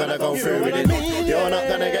 I'm still gonna go through with it. You're not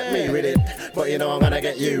gonna get me with it, but you know I'm gonna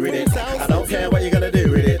get you with it. I don't care what you're gonna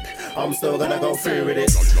do with it, I'm still gonna go through with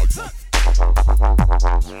it.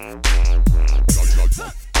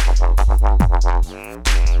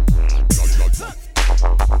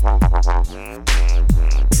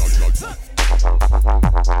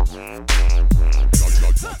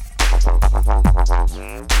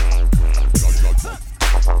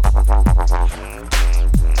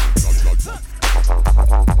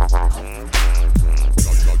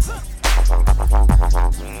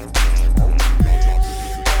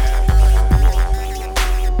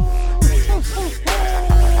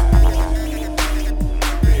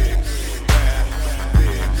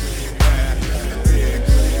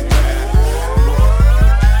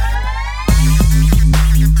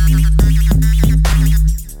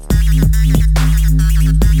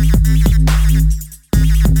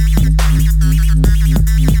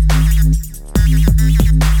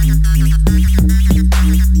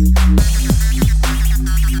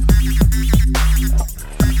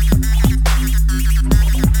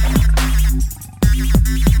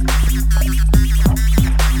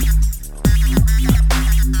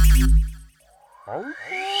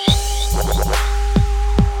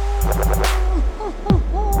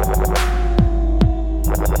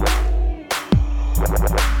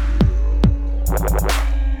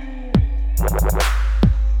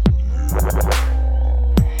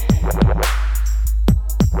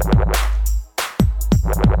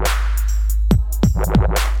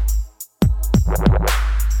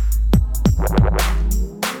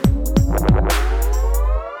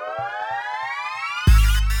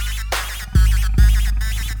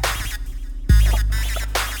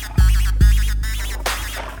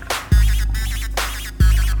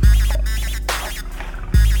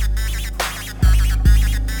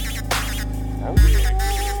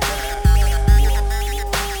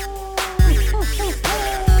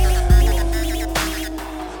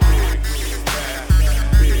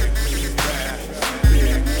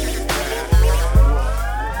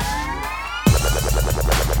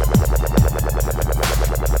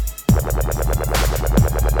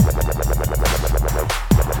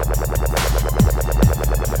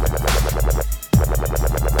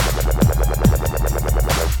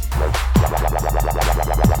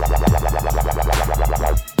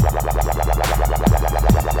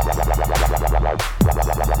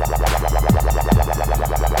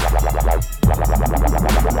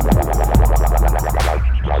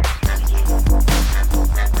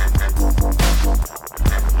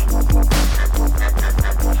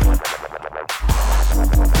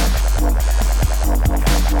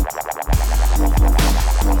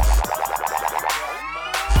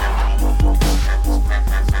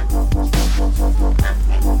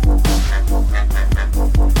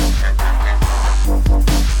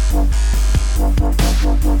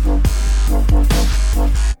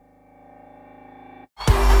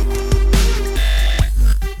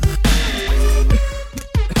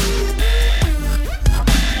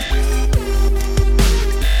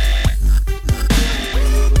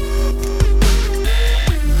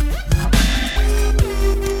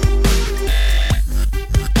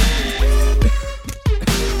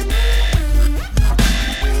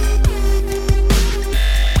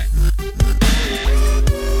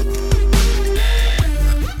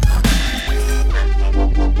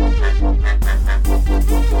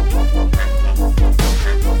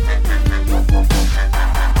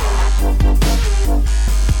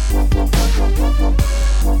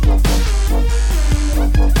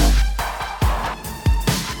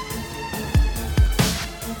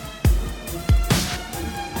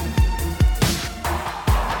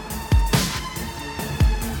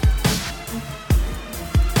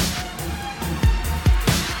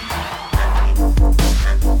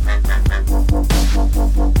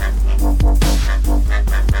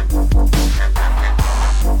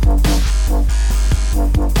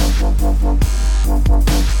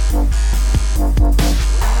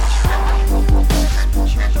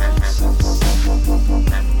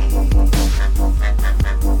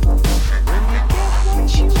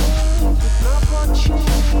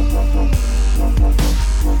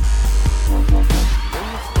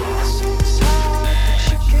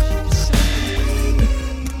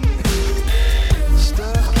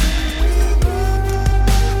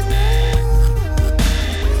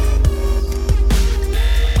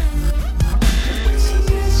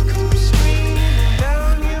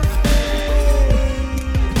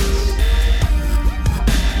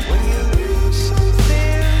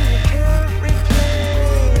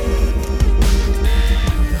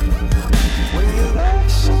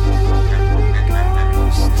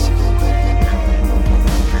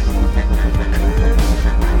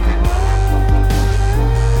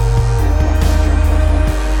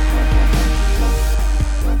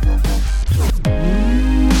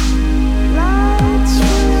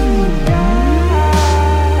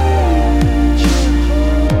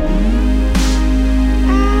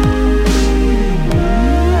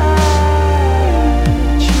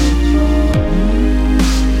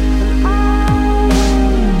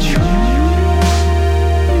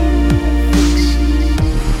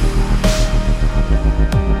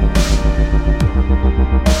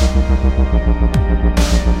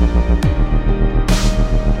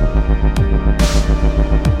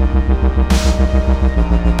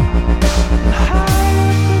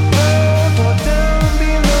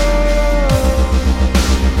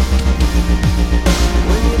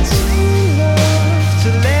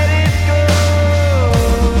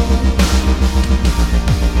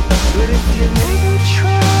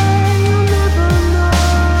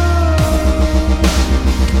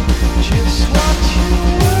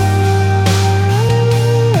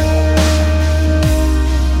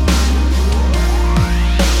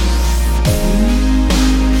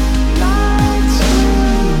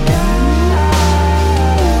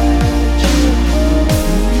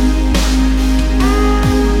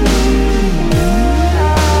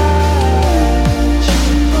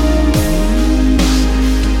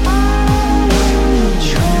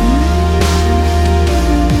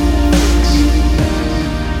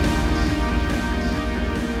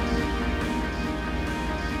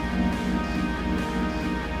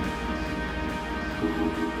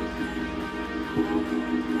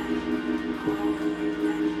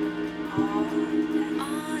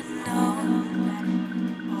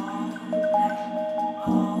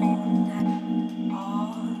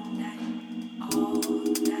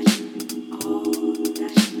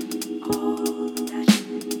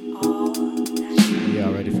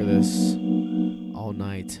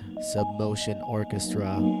 Submotion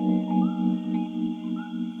Orchestra.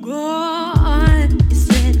 Go on, you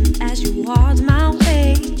said as you walked my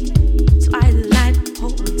way. Twilight,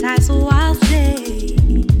 hold tight, so I'll stay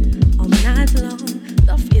all night long.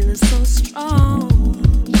 The feeling's so strong.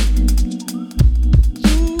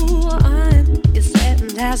 You said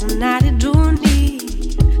there's a night you don't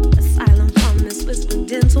need. A silent promise whispered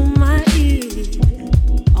into my ear.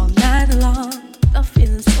 All night long, the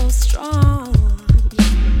feeling's so strong.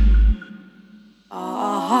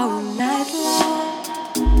 All night long.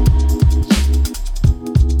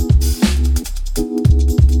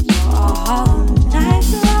 All night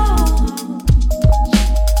long.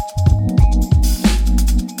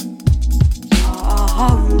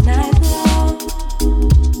 All night long.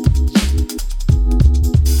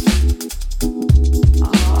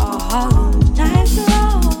 All night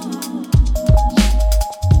long.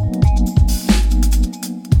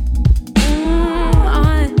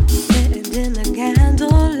 I'm sitting in the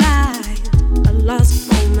candlelight, a lost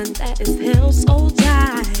moment that is held so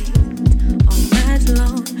tight. All night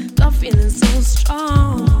long, the feeling's so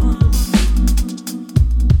strong.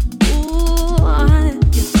 Ooh,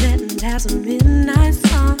 you're sitting as a midnight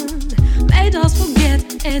sun, made us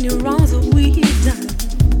forget any wrongs that we've done.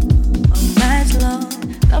 All night long,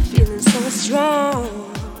 the feeling's so strong.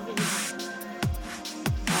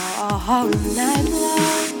 All night long.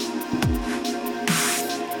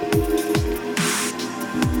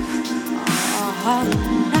 All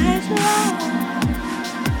night long.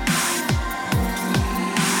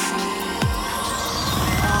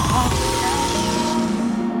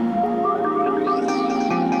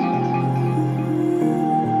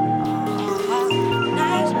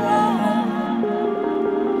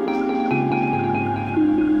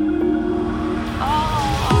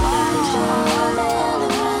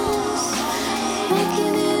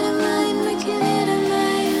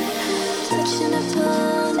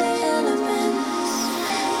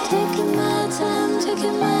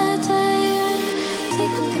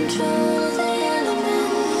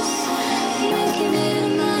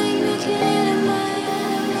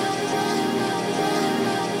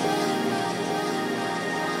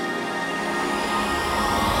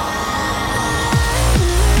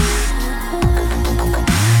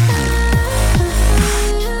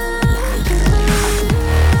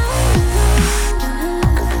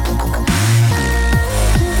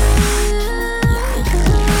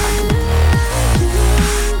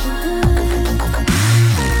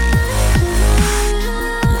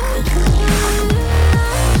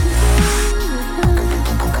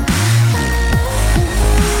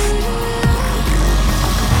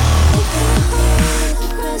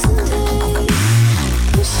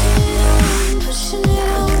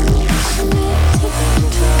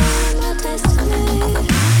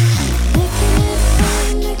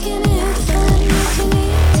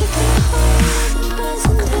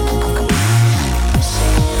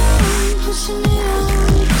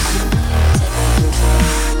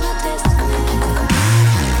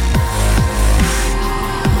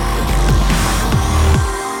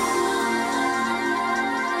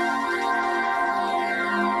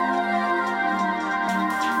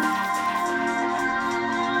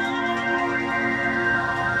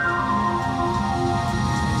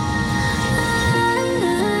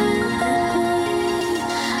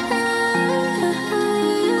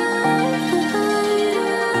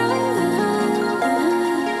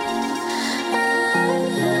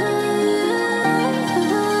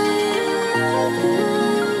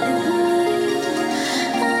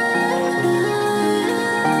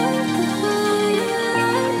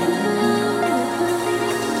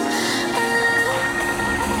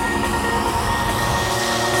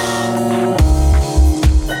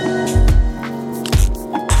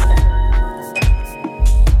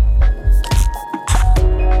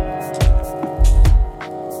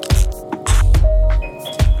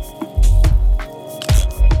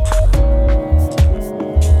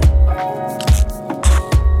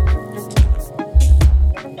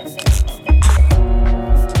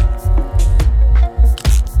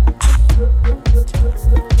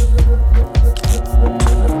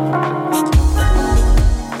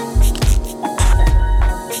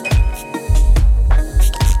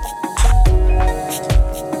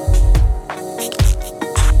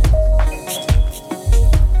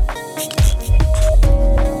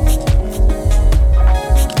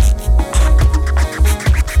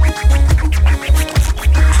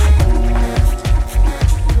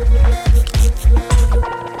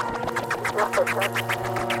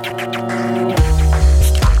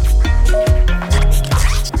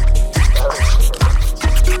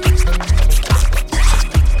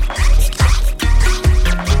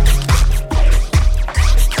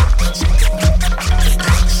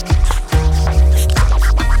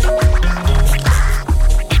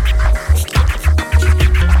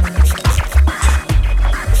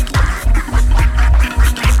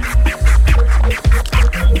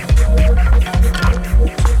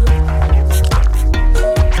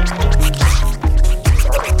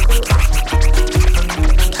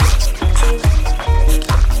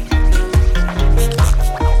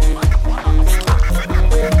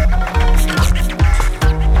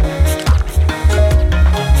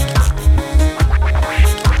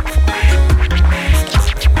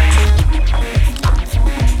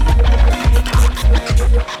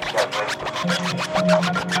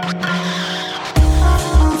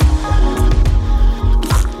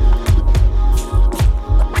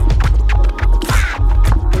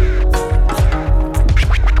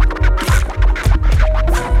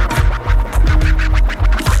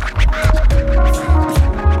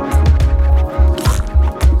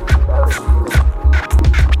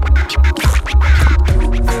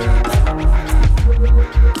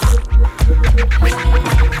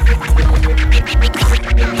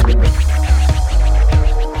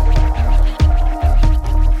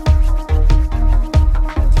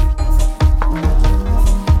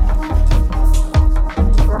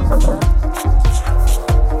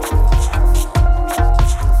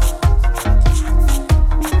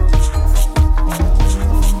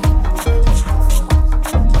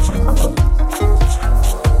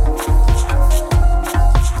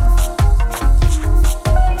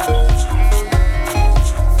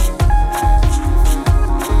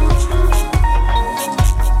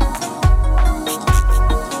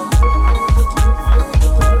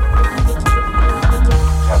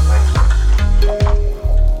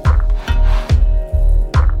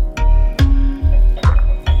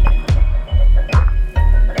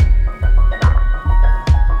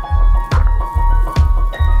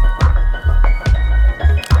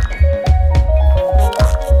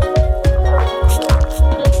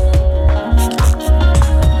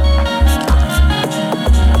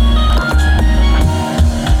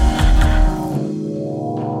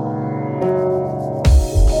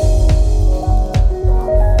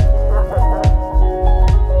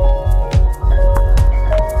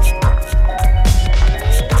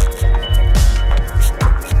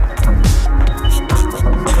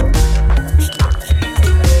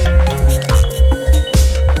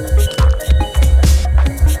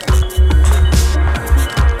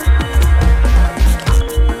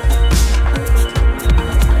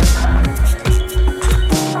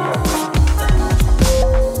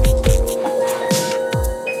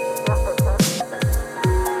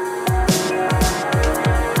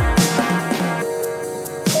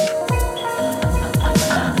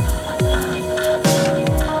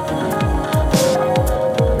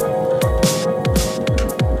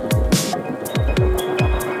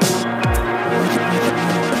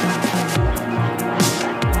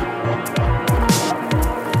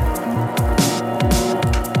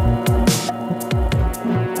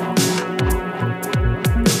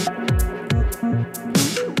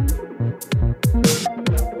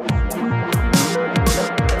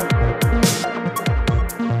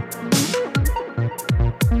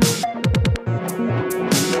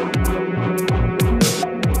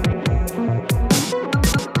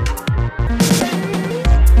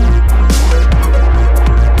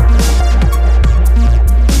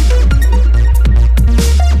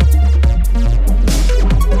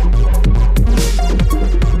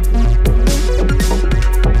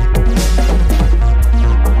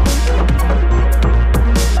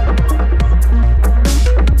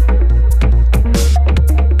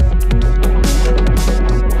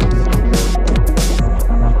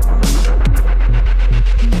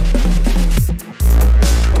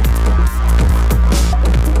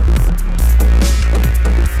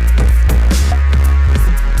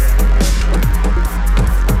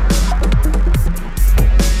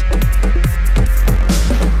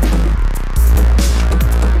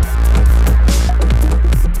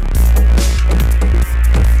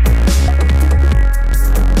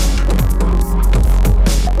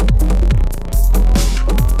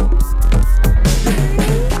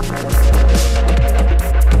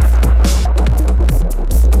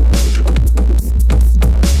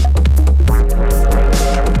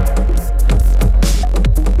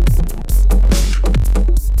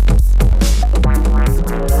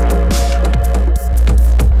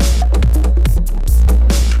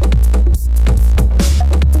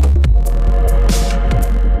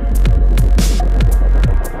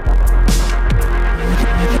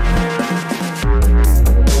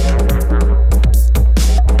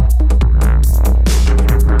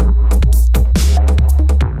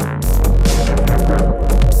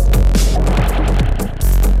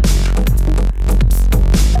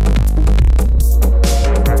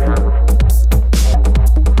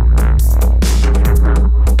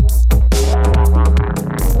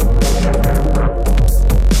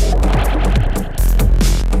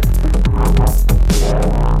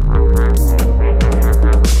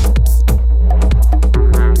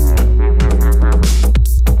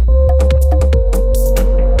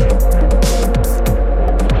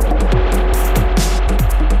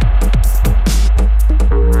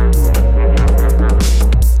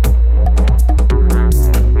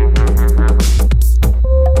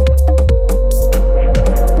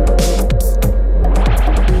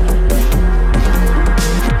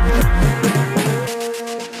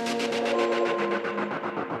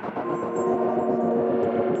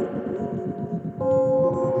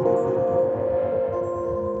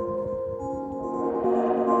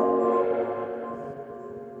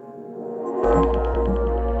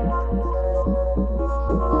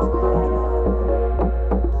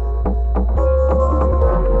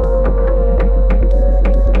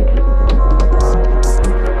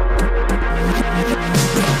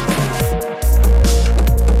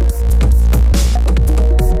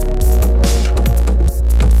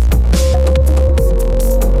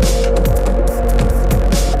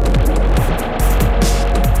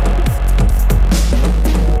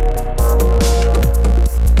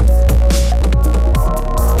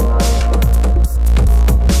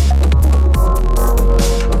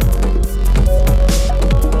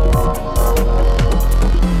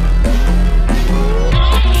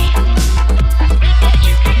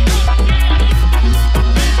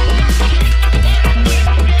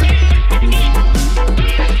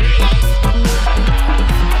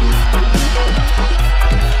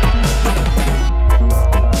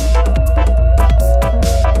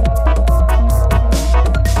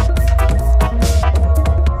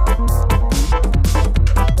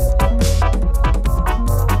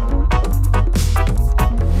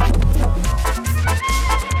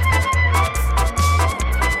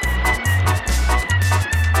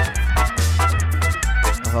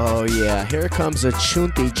 Here comes a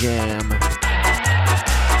Chunti jam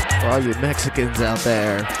for all you Mexicans out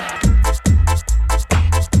there.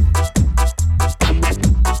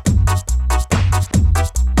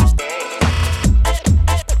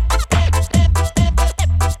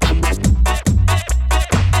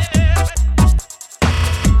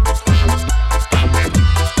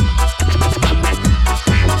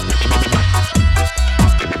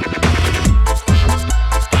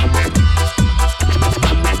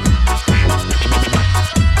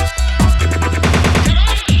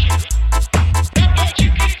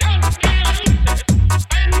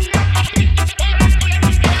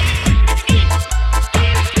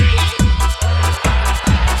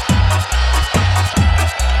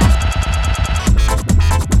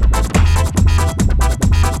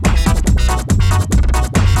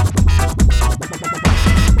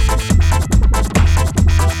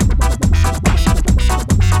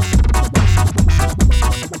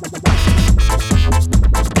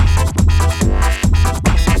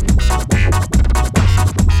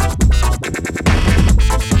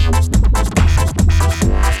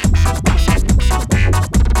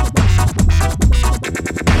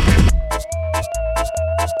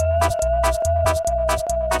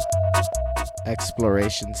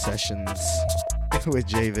 Exploration sessions with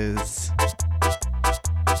Javiz.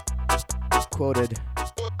 Quoted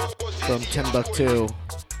from Timbuktu.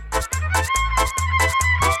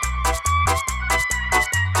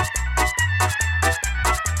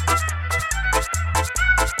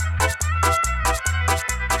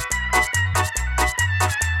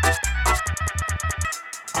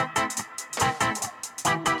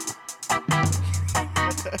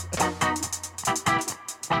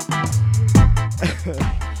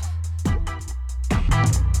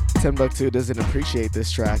 Timbuktu doesn't appreciate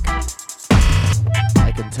this track.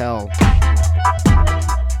 I can tell.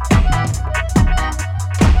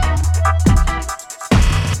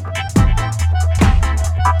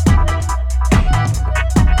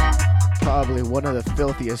 Probably one of the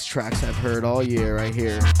filthiest tracks I've heard all year right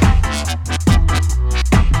here.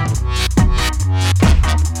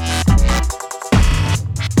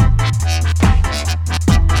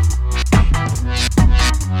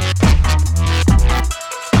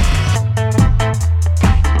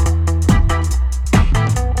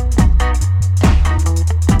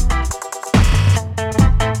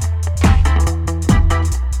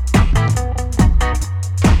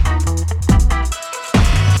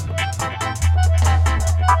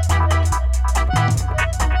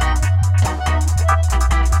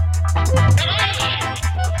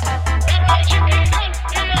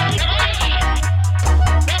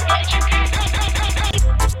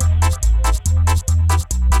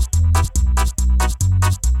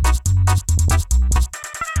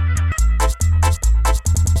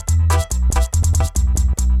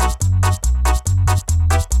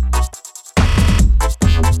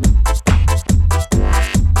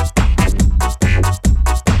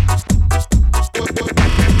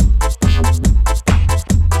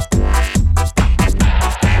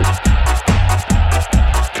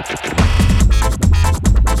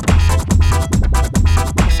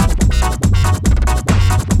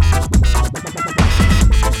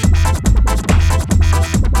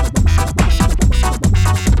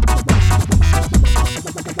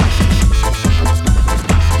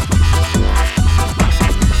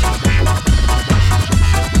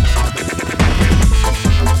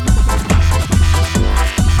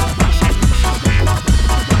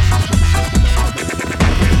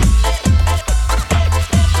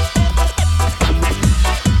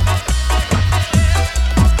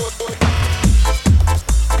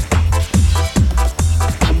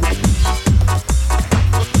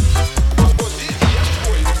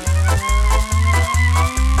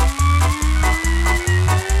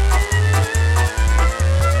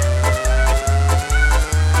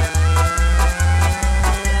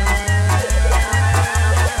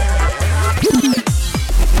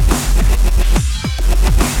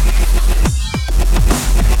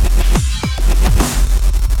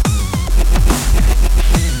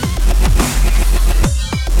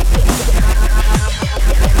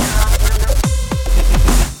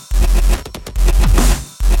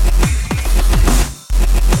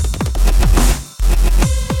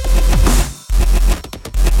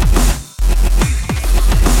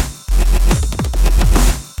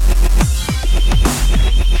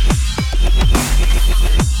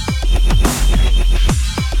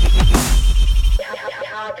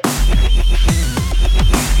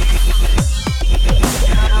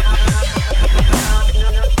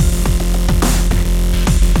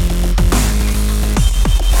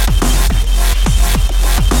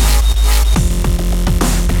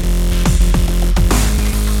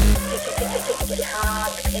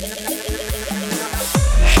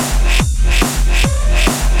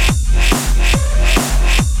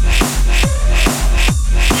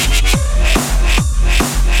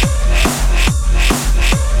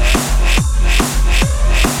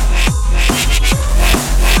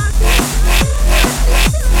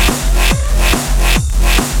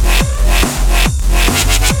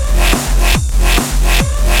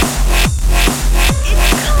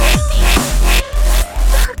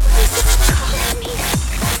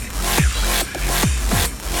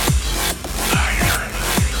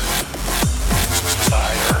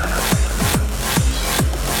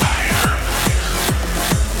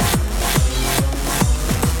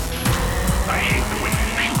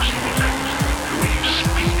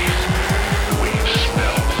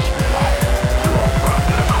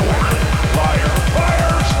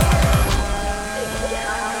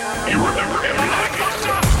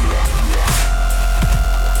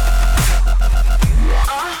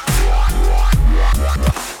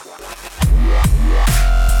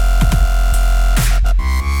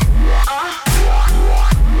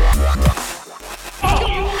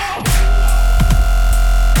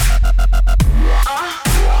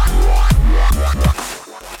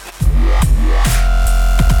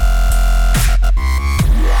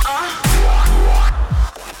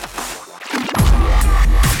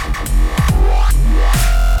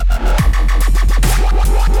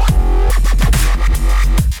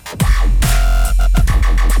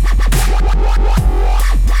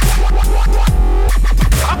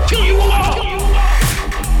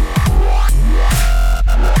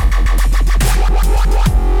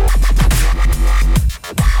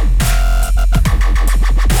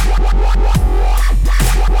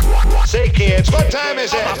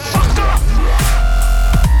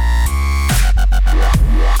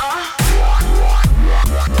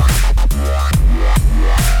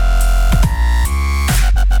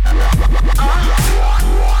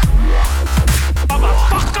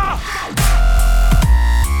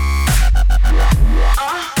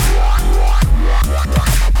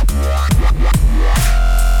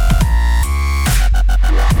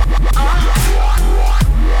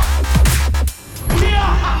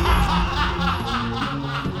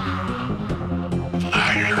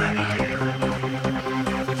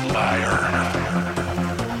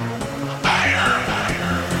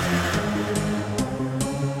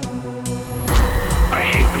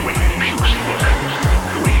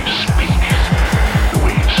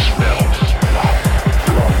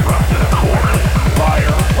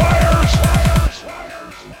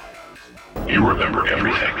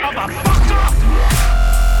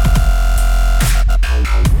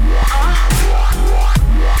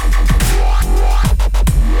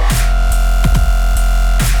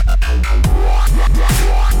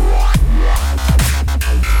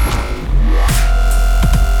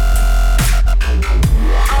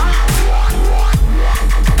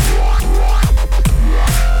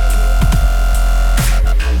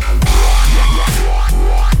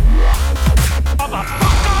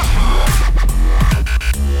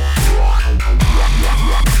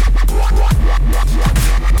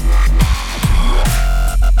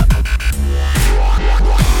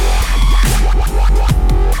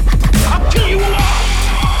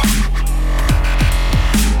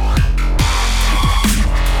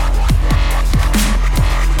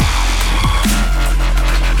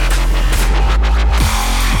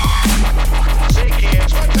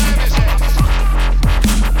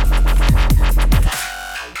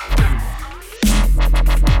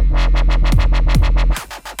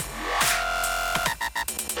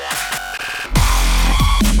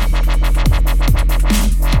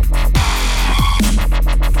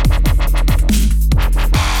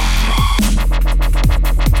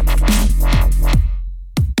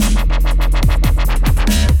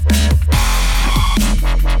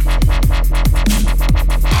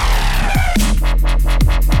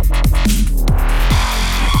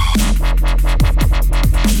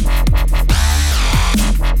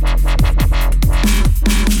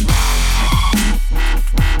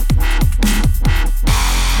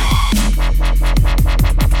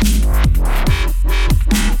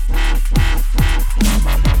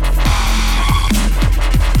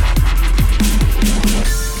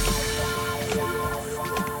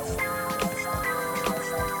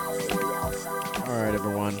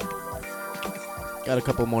 Got a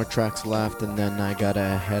couple more tracks left, and then I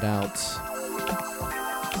gotta head out.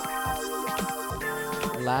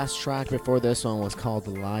 The last track before this one was called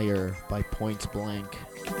Liar by Point Blank.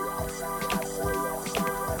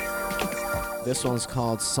 This one's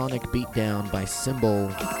called Sonic Beatdown by Symbol.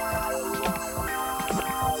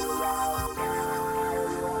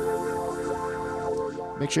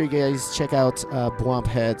 Make sure you guys check out Bwomp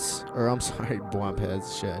Heads, or I'm sorry, Bwomp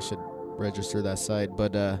Heads. Shit, I should register that site,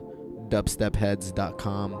 but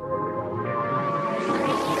dubstepheads.com.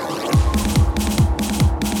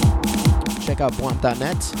 Check out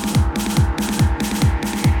Bwomp.net.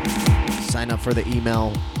 Sign up for the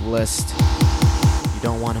email list. You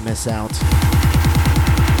don't want to miss out.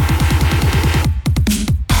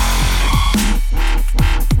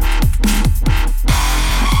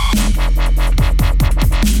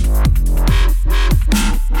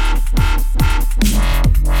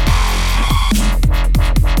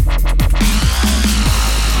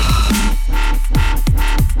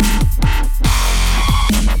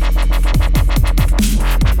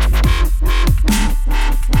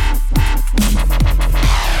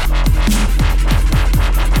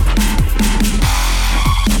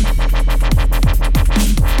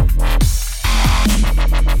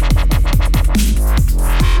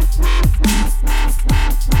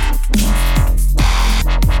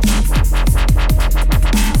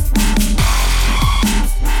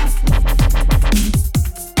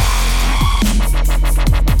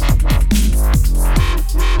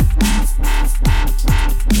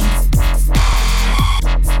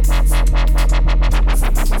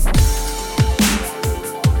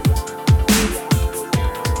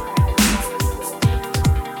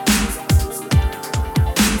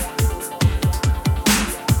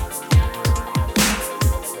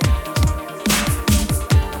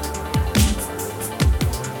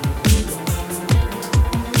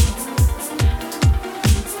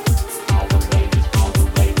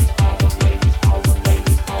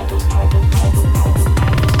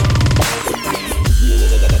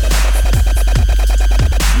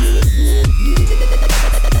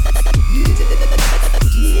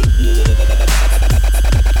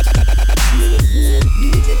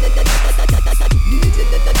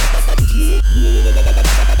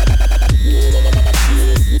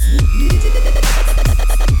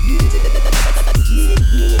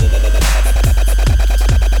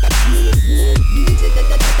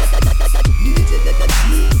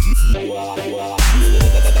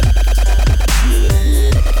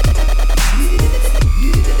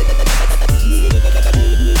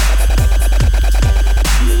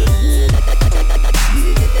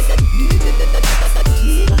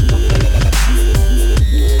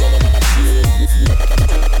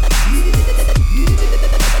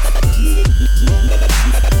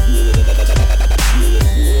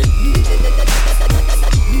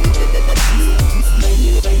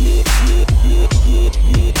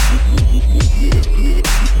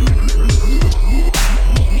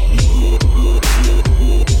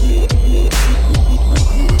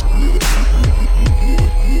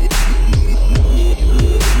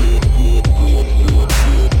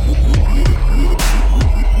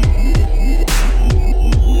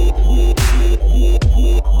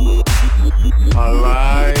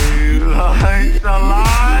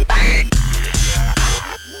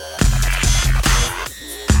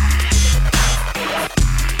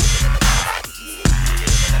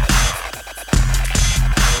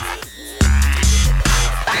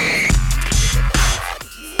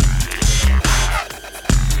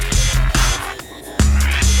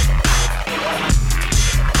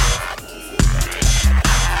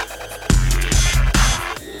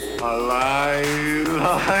 Alive,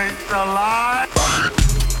 it's alive.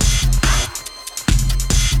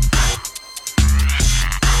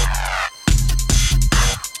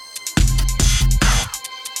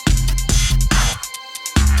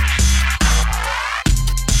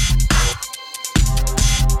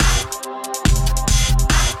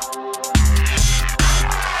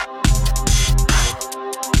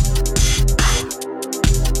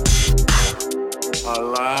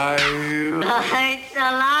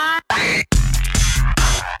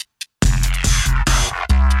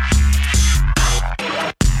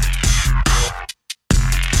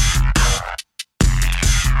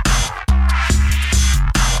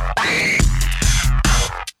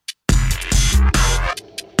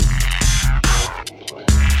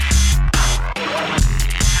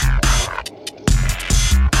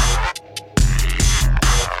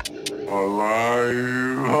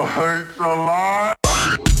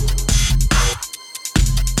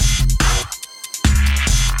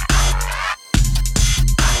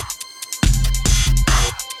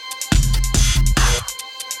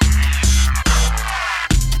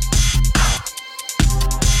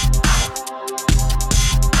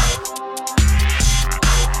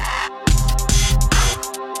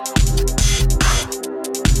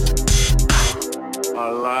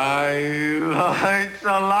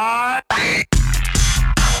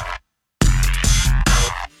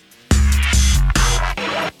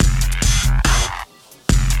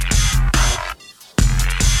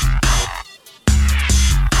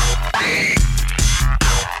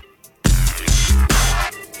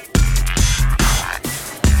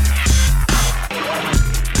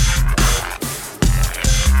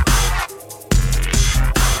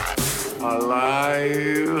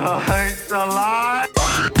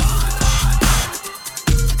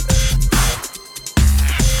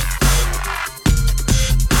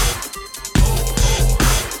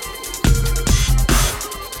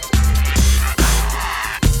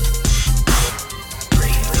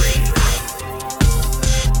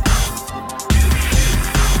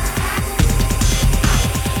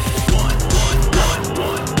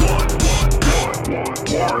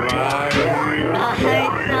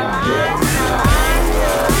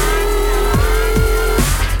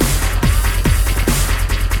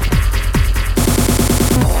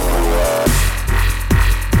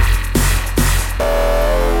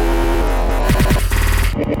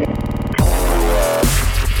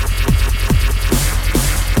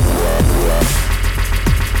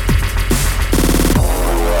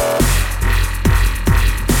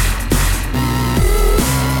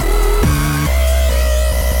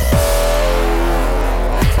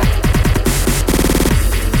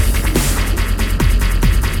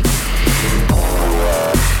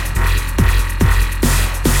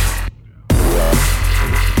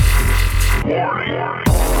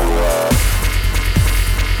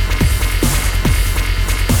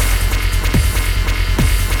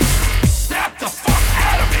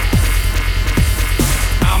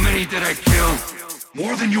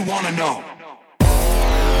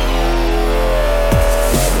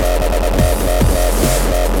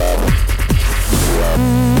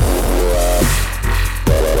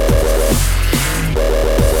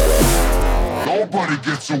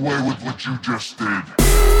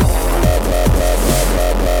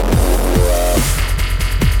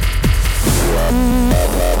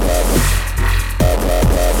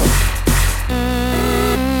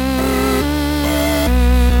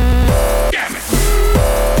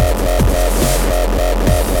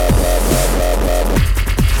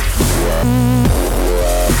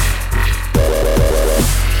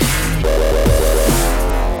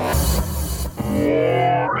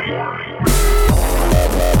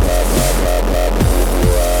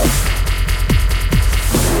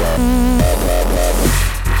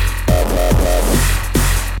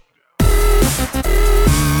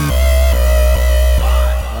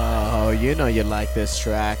 You like this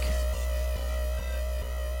track.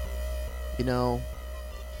 You know,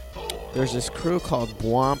 there's this crew called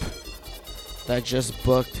Bwomp that just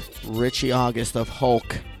booked Richie August of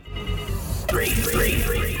Hulk.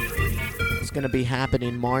 It's gonna be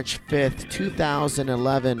happening March 5th,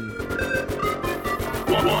 2011.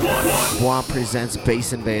 Bwomp presents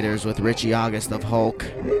Bass Invaders with Richie August of Hulk.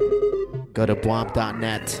 Go to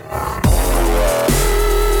bwomp.net.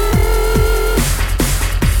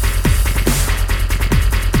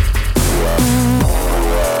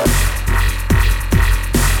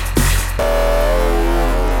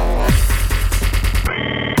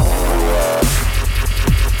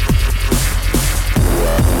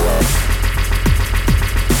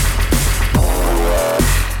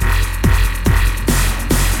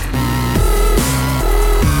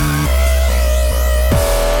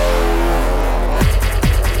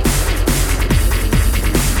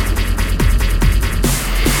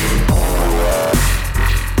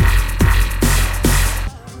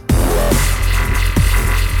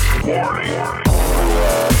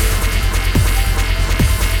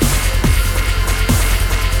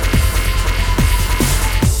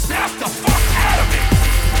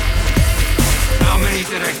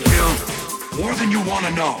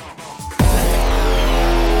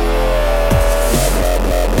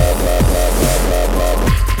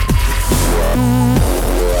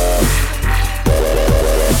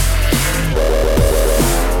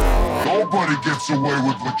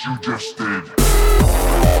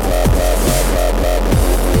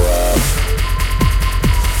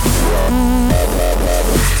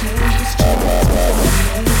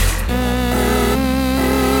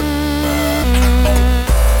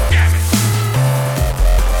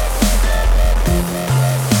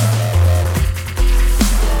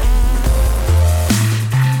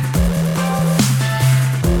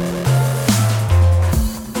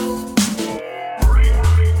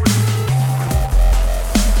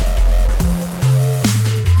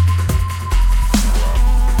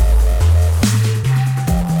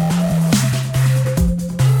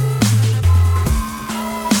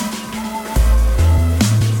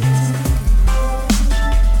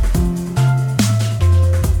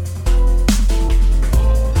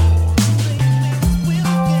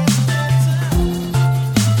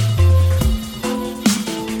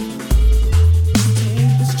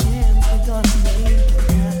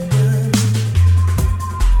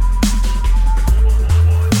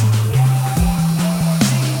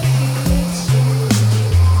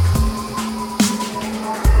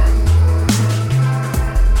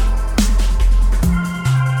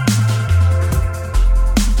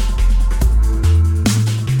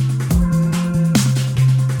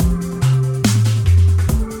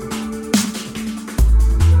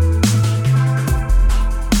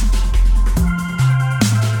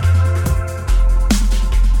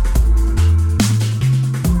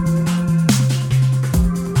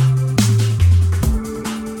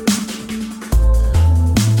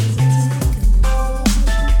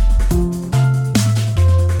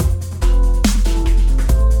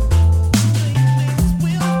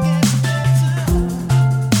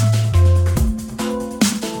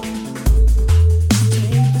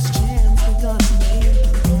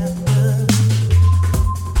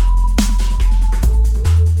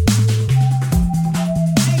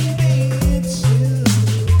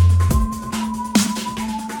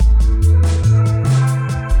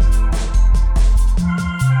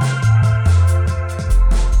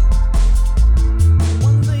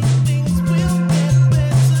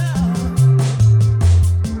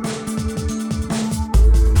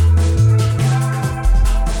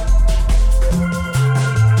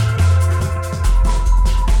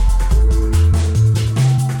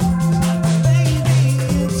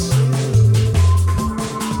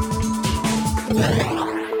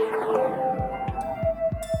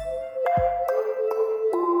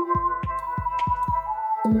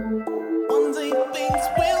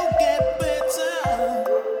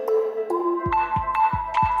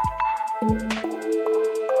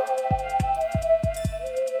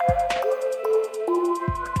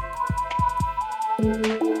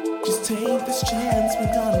 Just take this chance,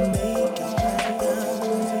 we're gonna make it right.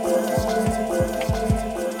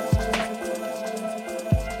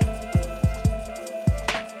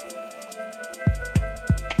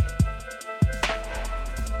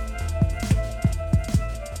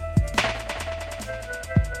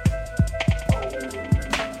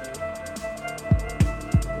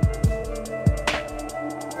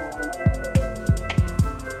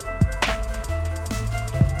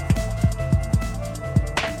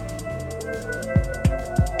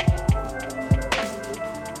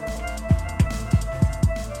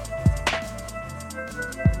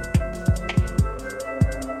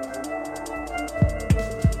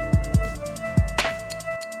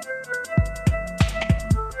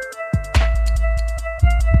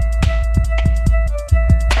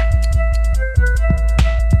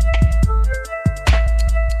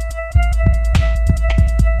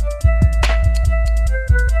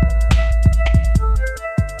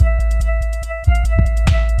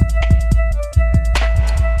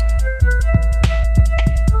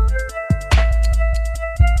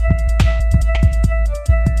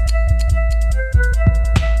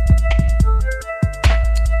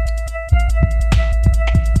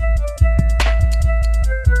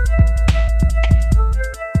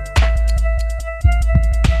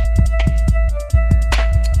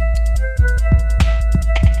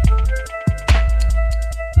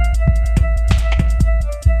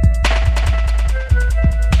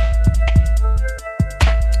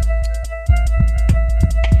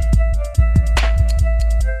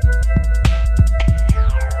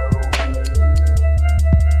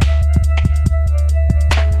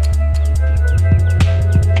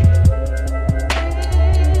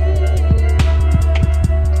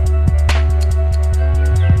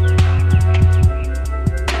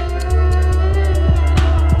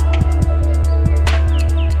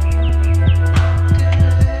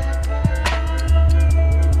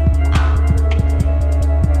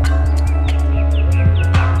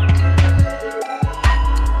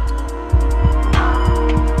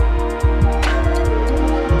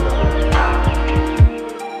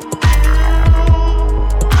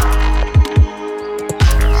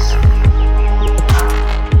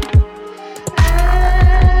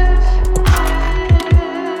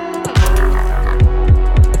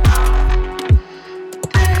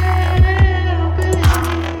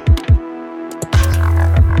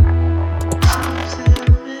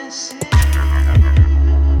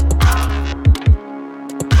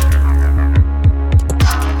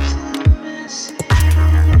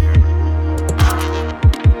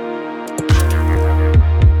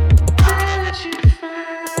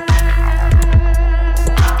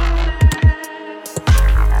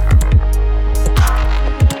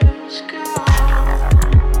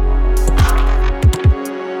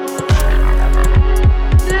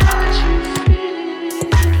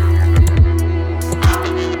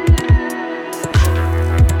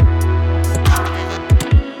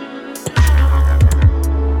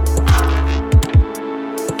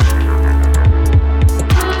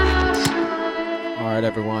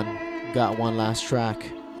 Got one last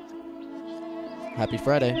track. Happy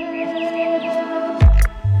Friday.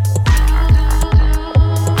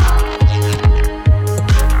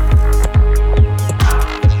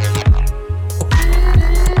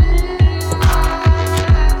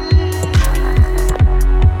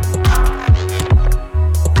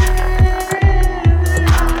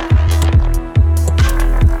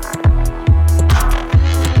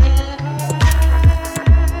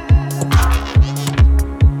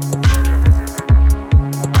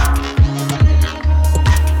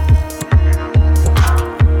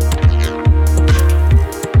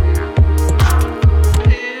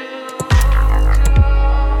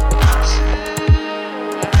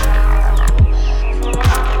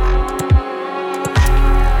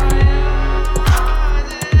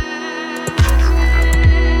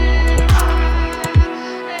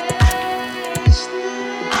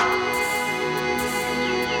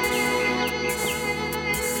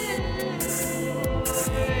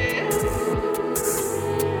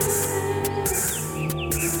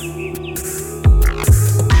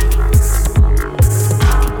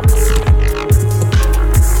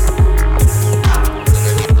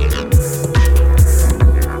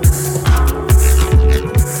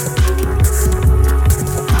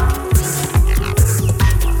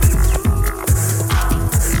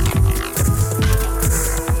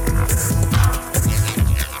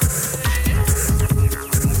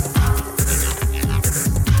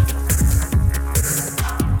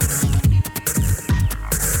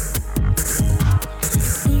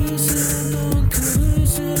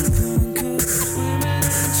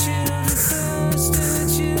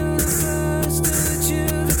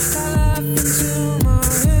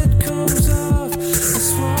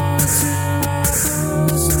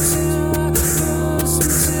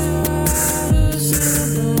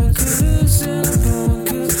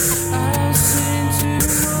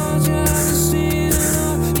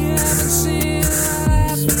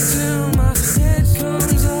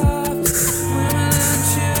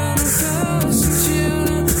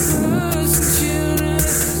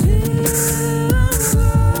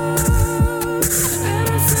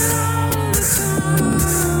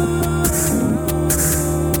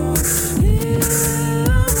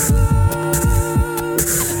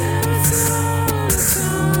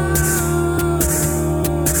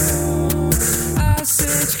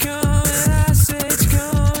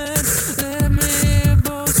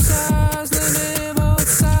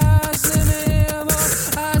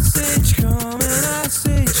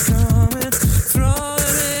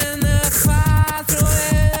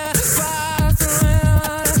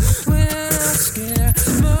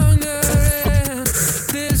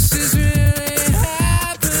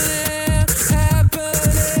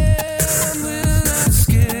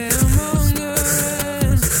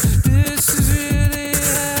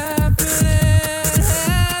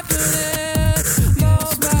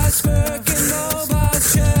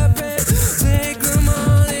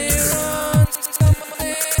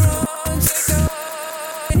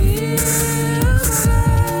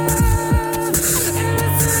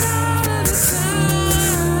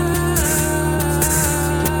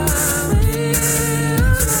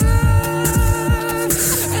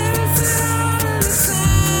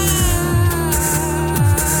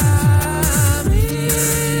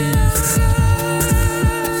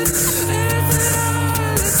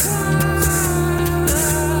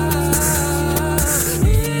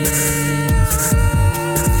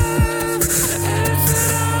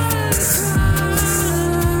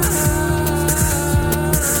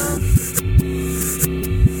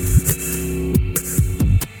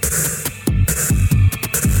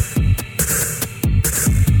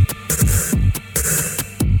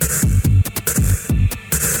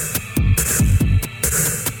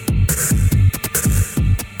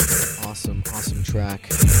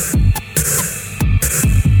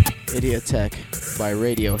 Trivia Tech by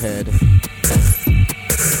Radiohead.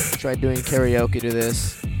 Tried doing karaoke to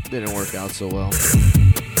this, didn't work out so well.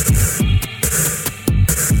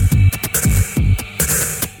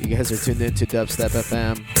 You guys are tuned in to Dubstep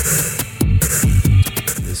FM.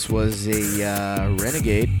 This was a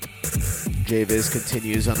Renegade. J-Viz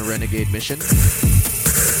continues on a Renegade mission.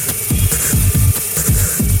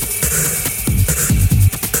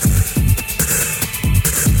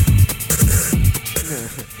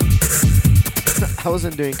 I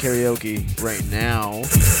wasn't doing karaoke right now.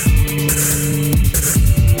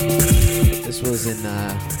 This was in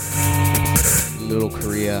Little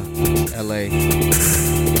Korea, LA.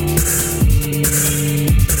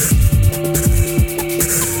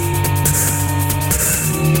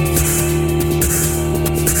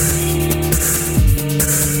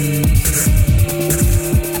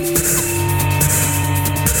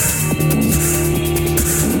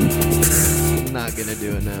 Not gonna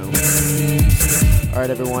do it now. Alright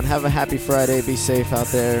everyone, have a happy Friday, be safe out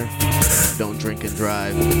there, don't drink and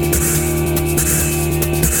drive.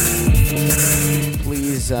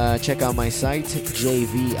 Please check out my site,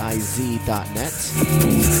 jviz.net,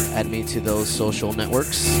 add me to those social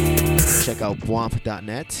networks, check out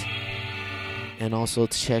bwomp.net, and also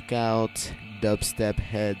check out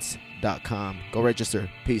dubstepheads.com. Go register,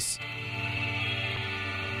 peace.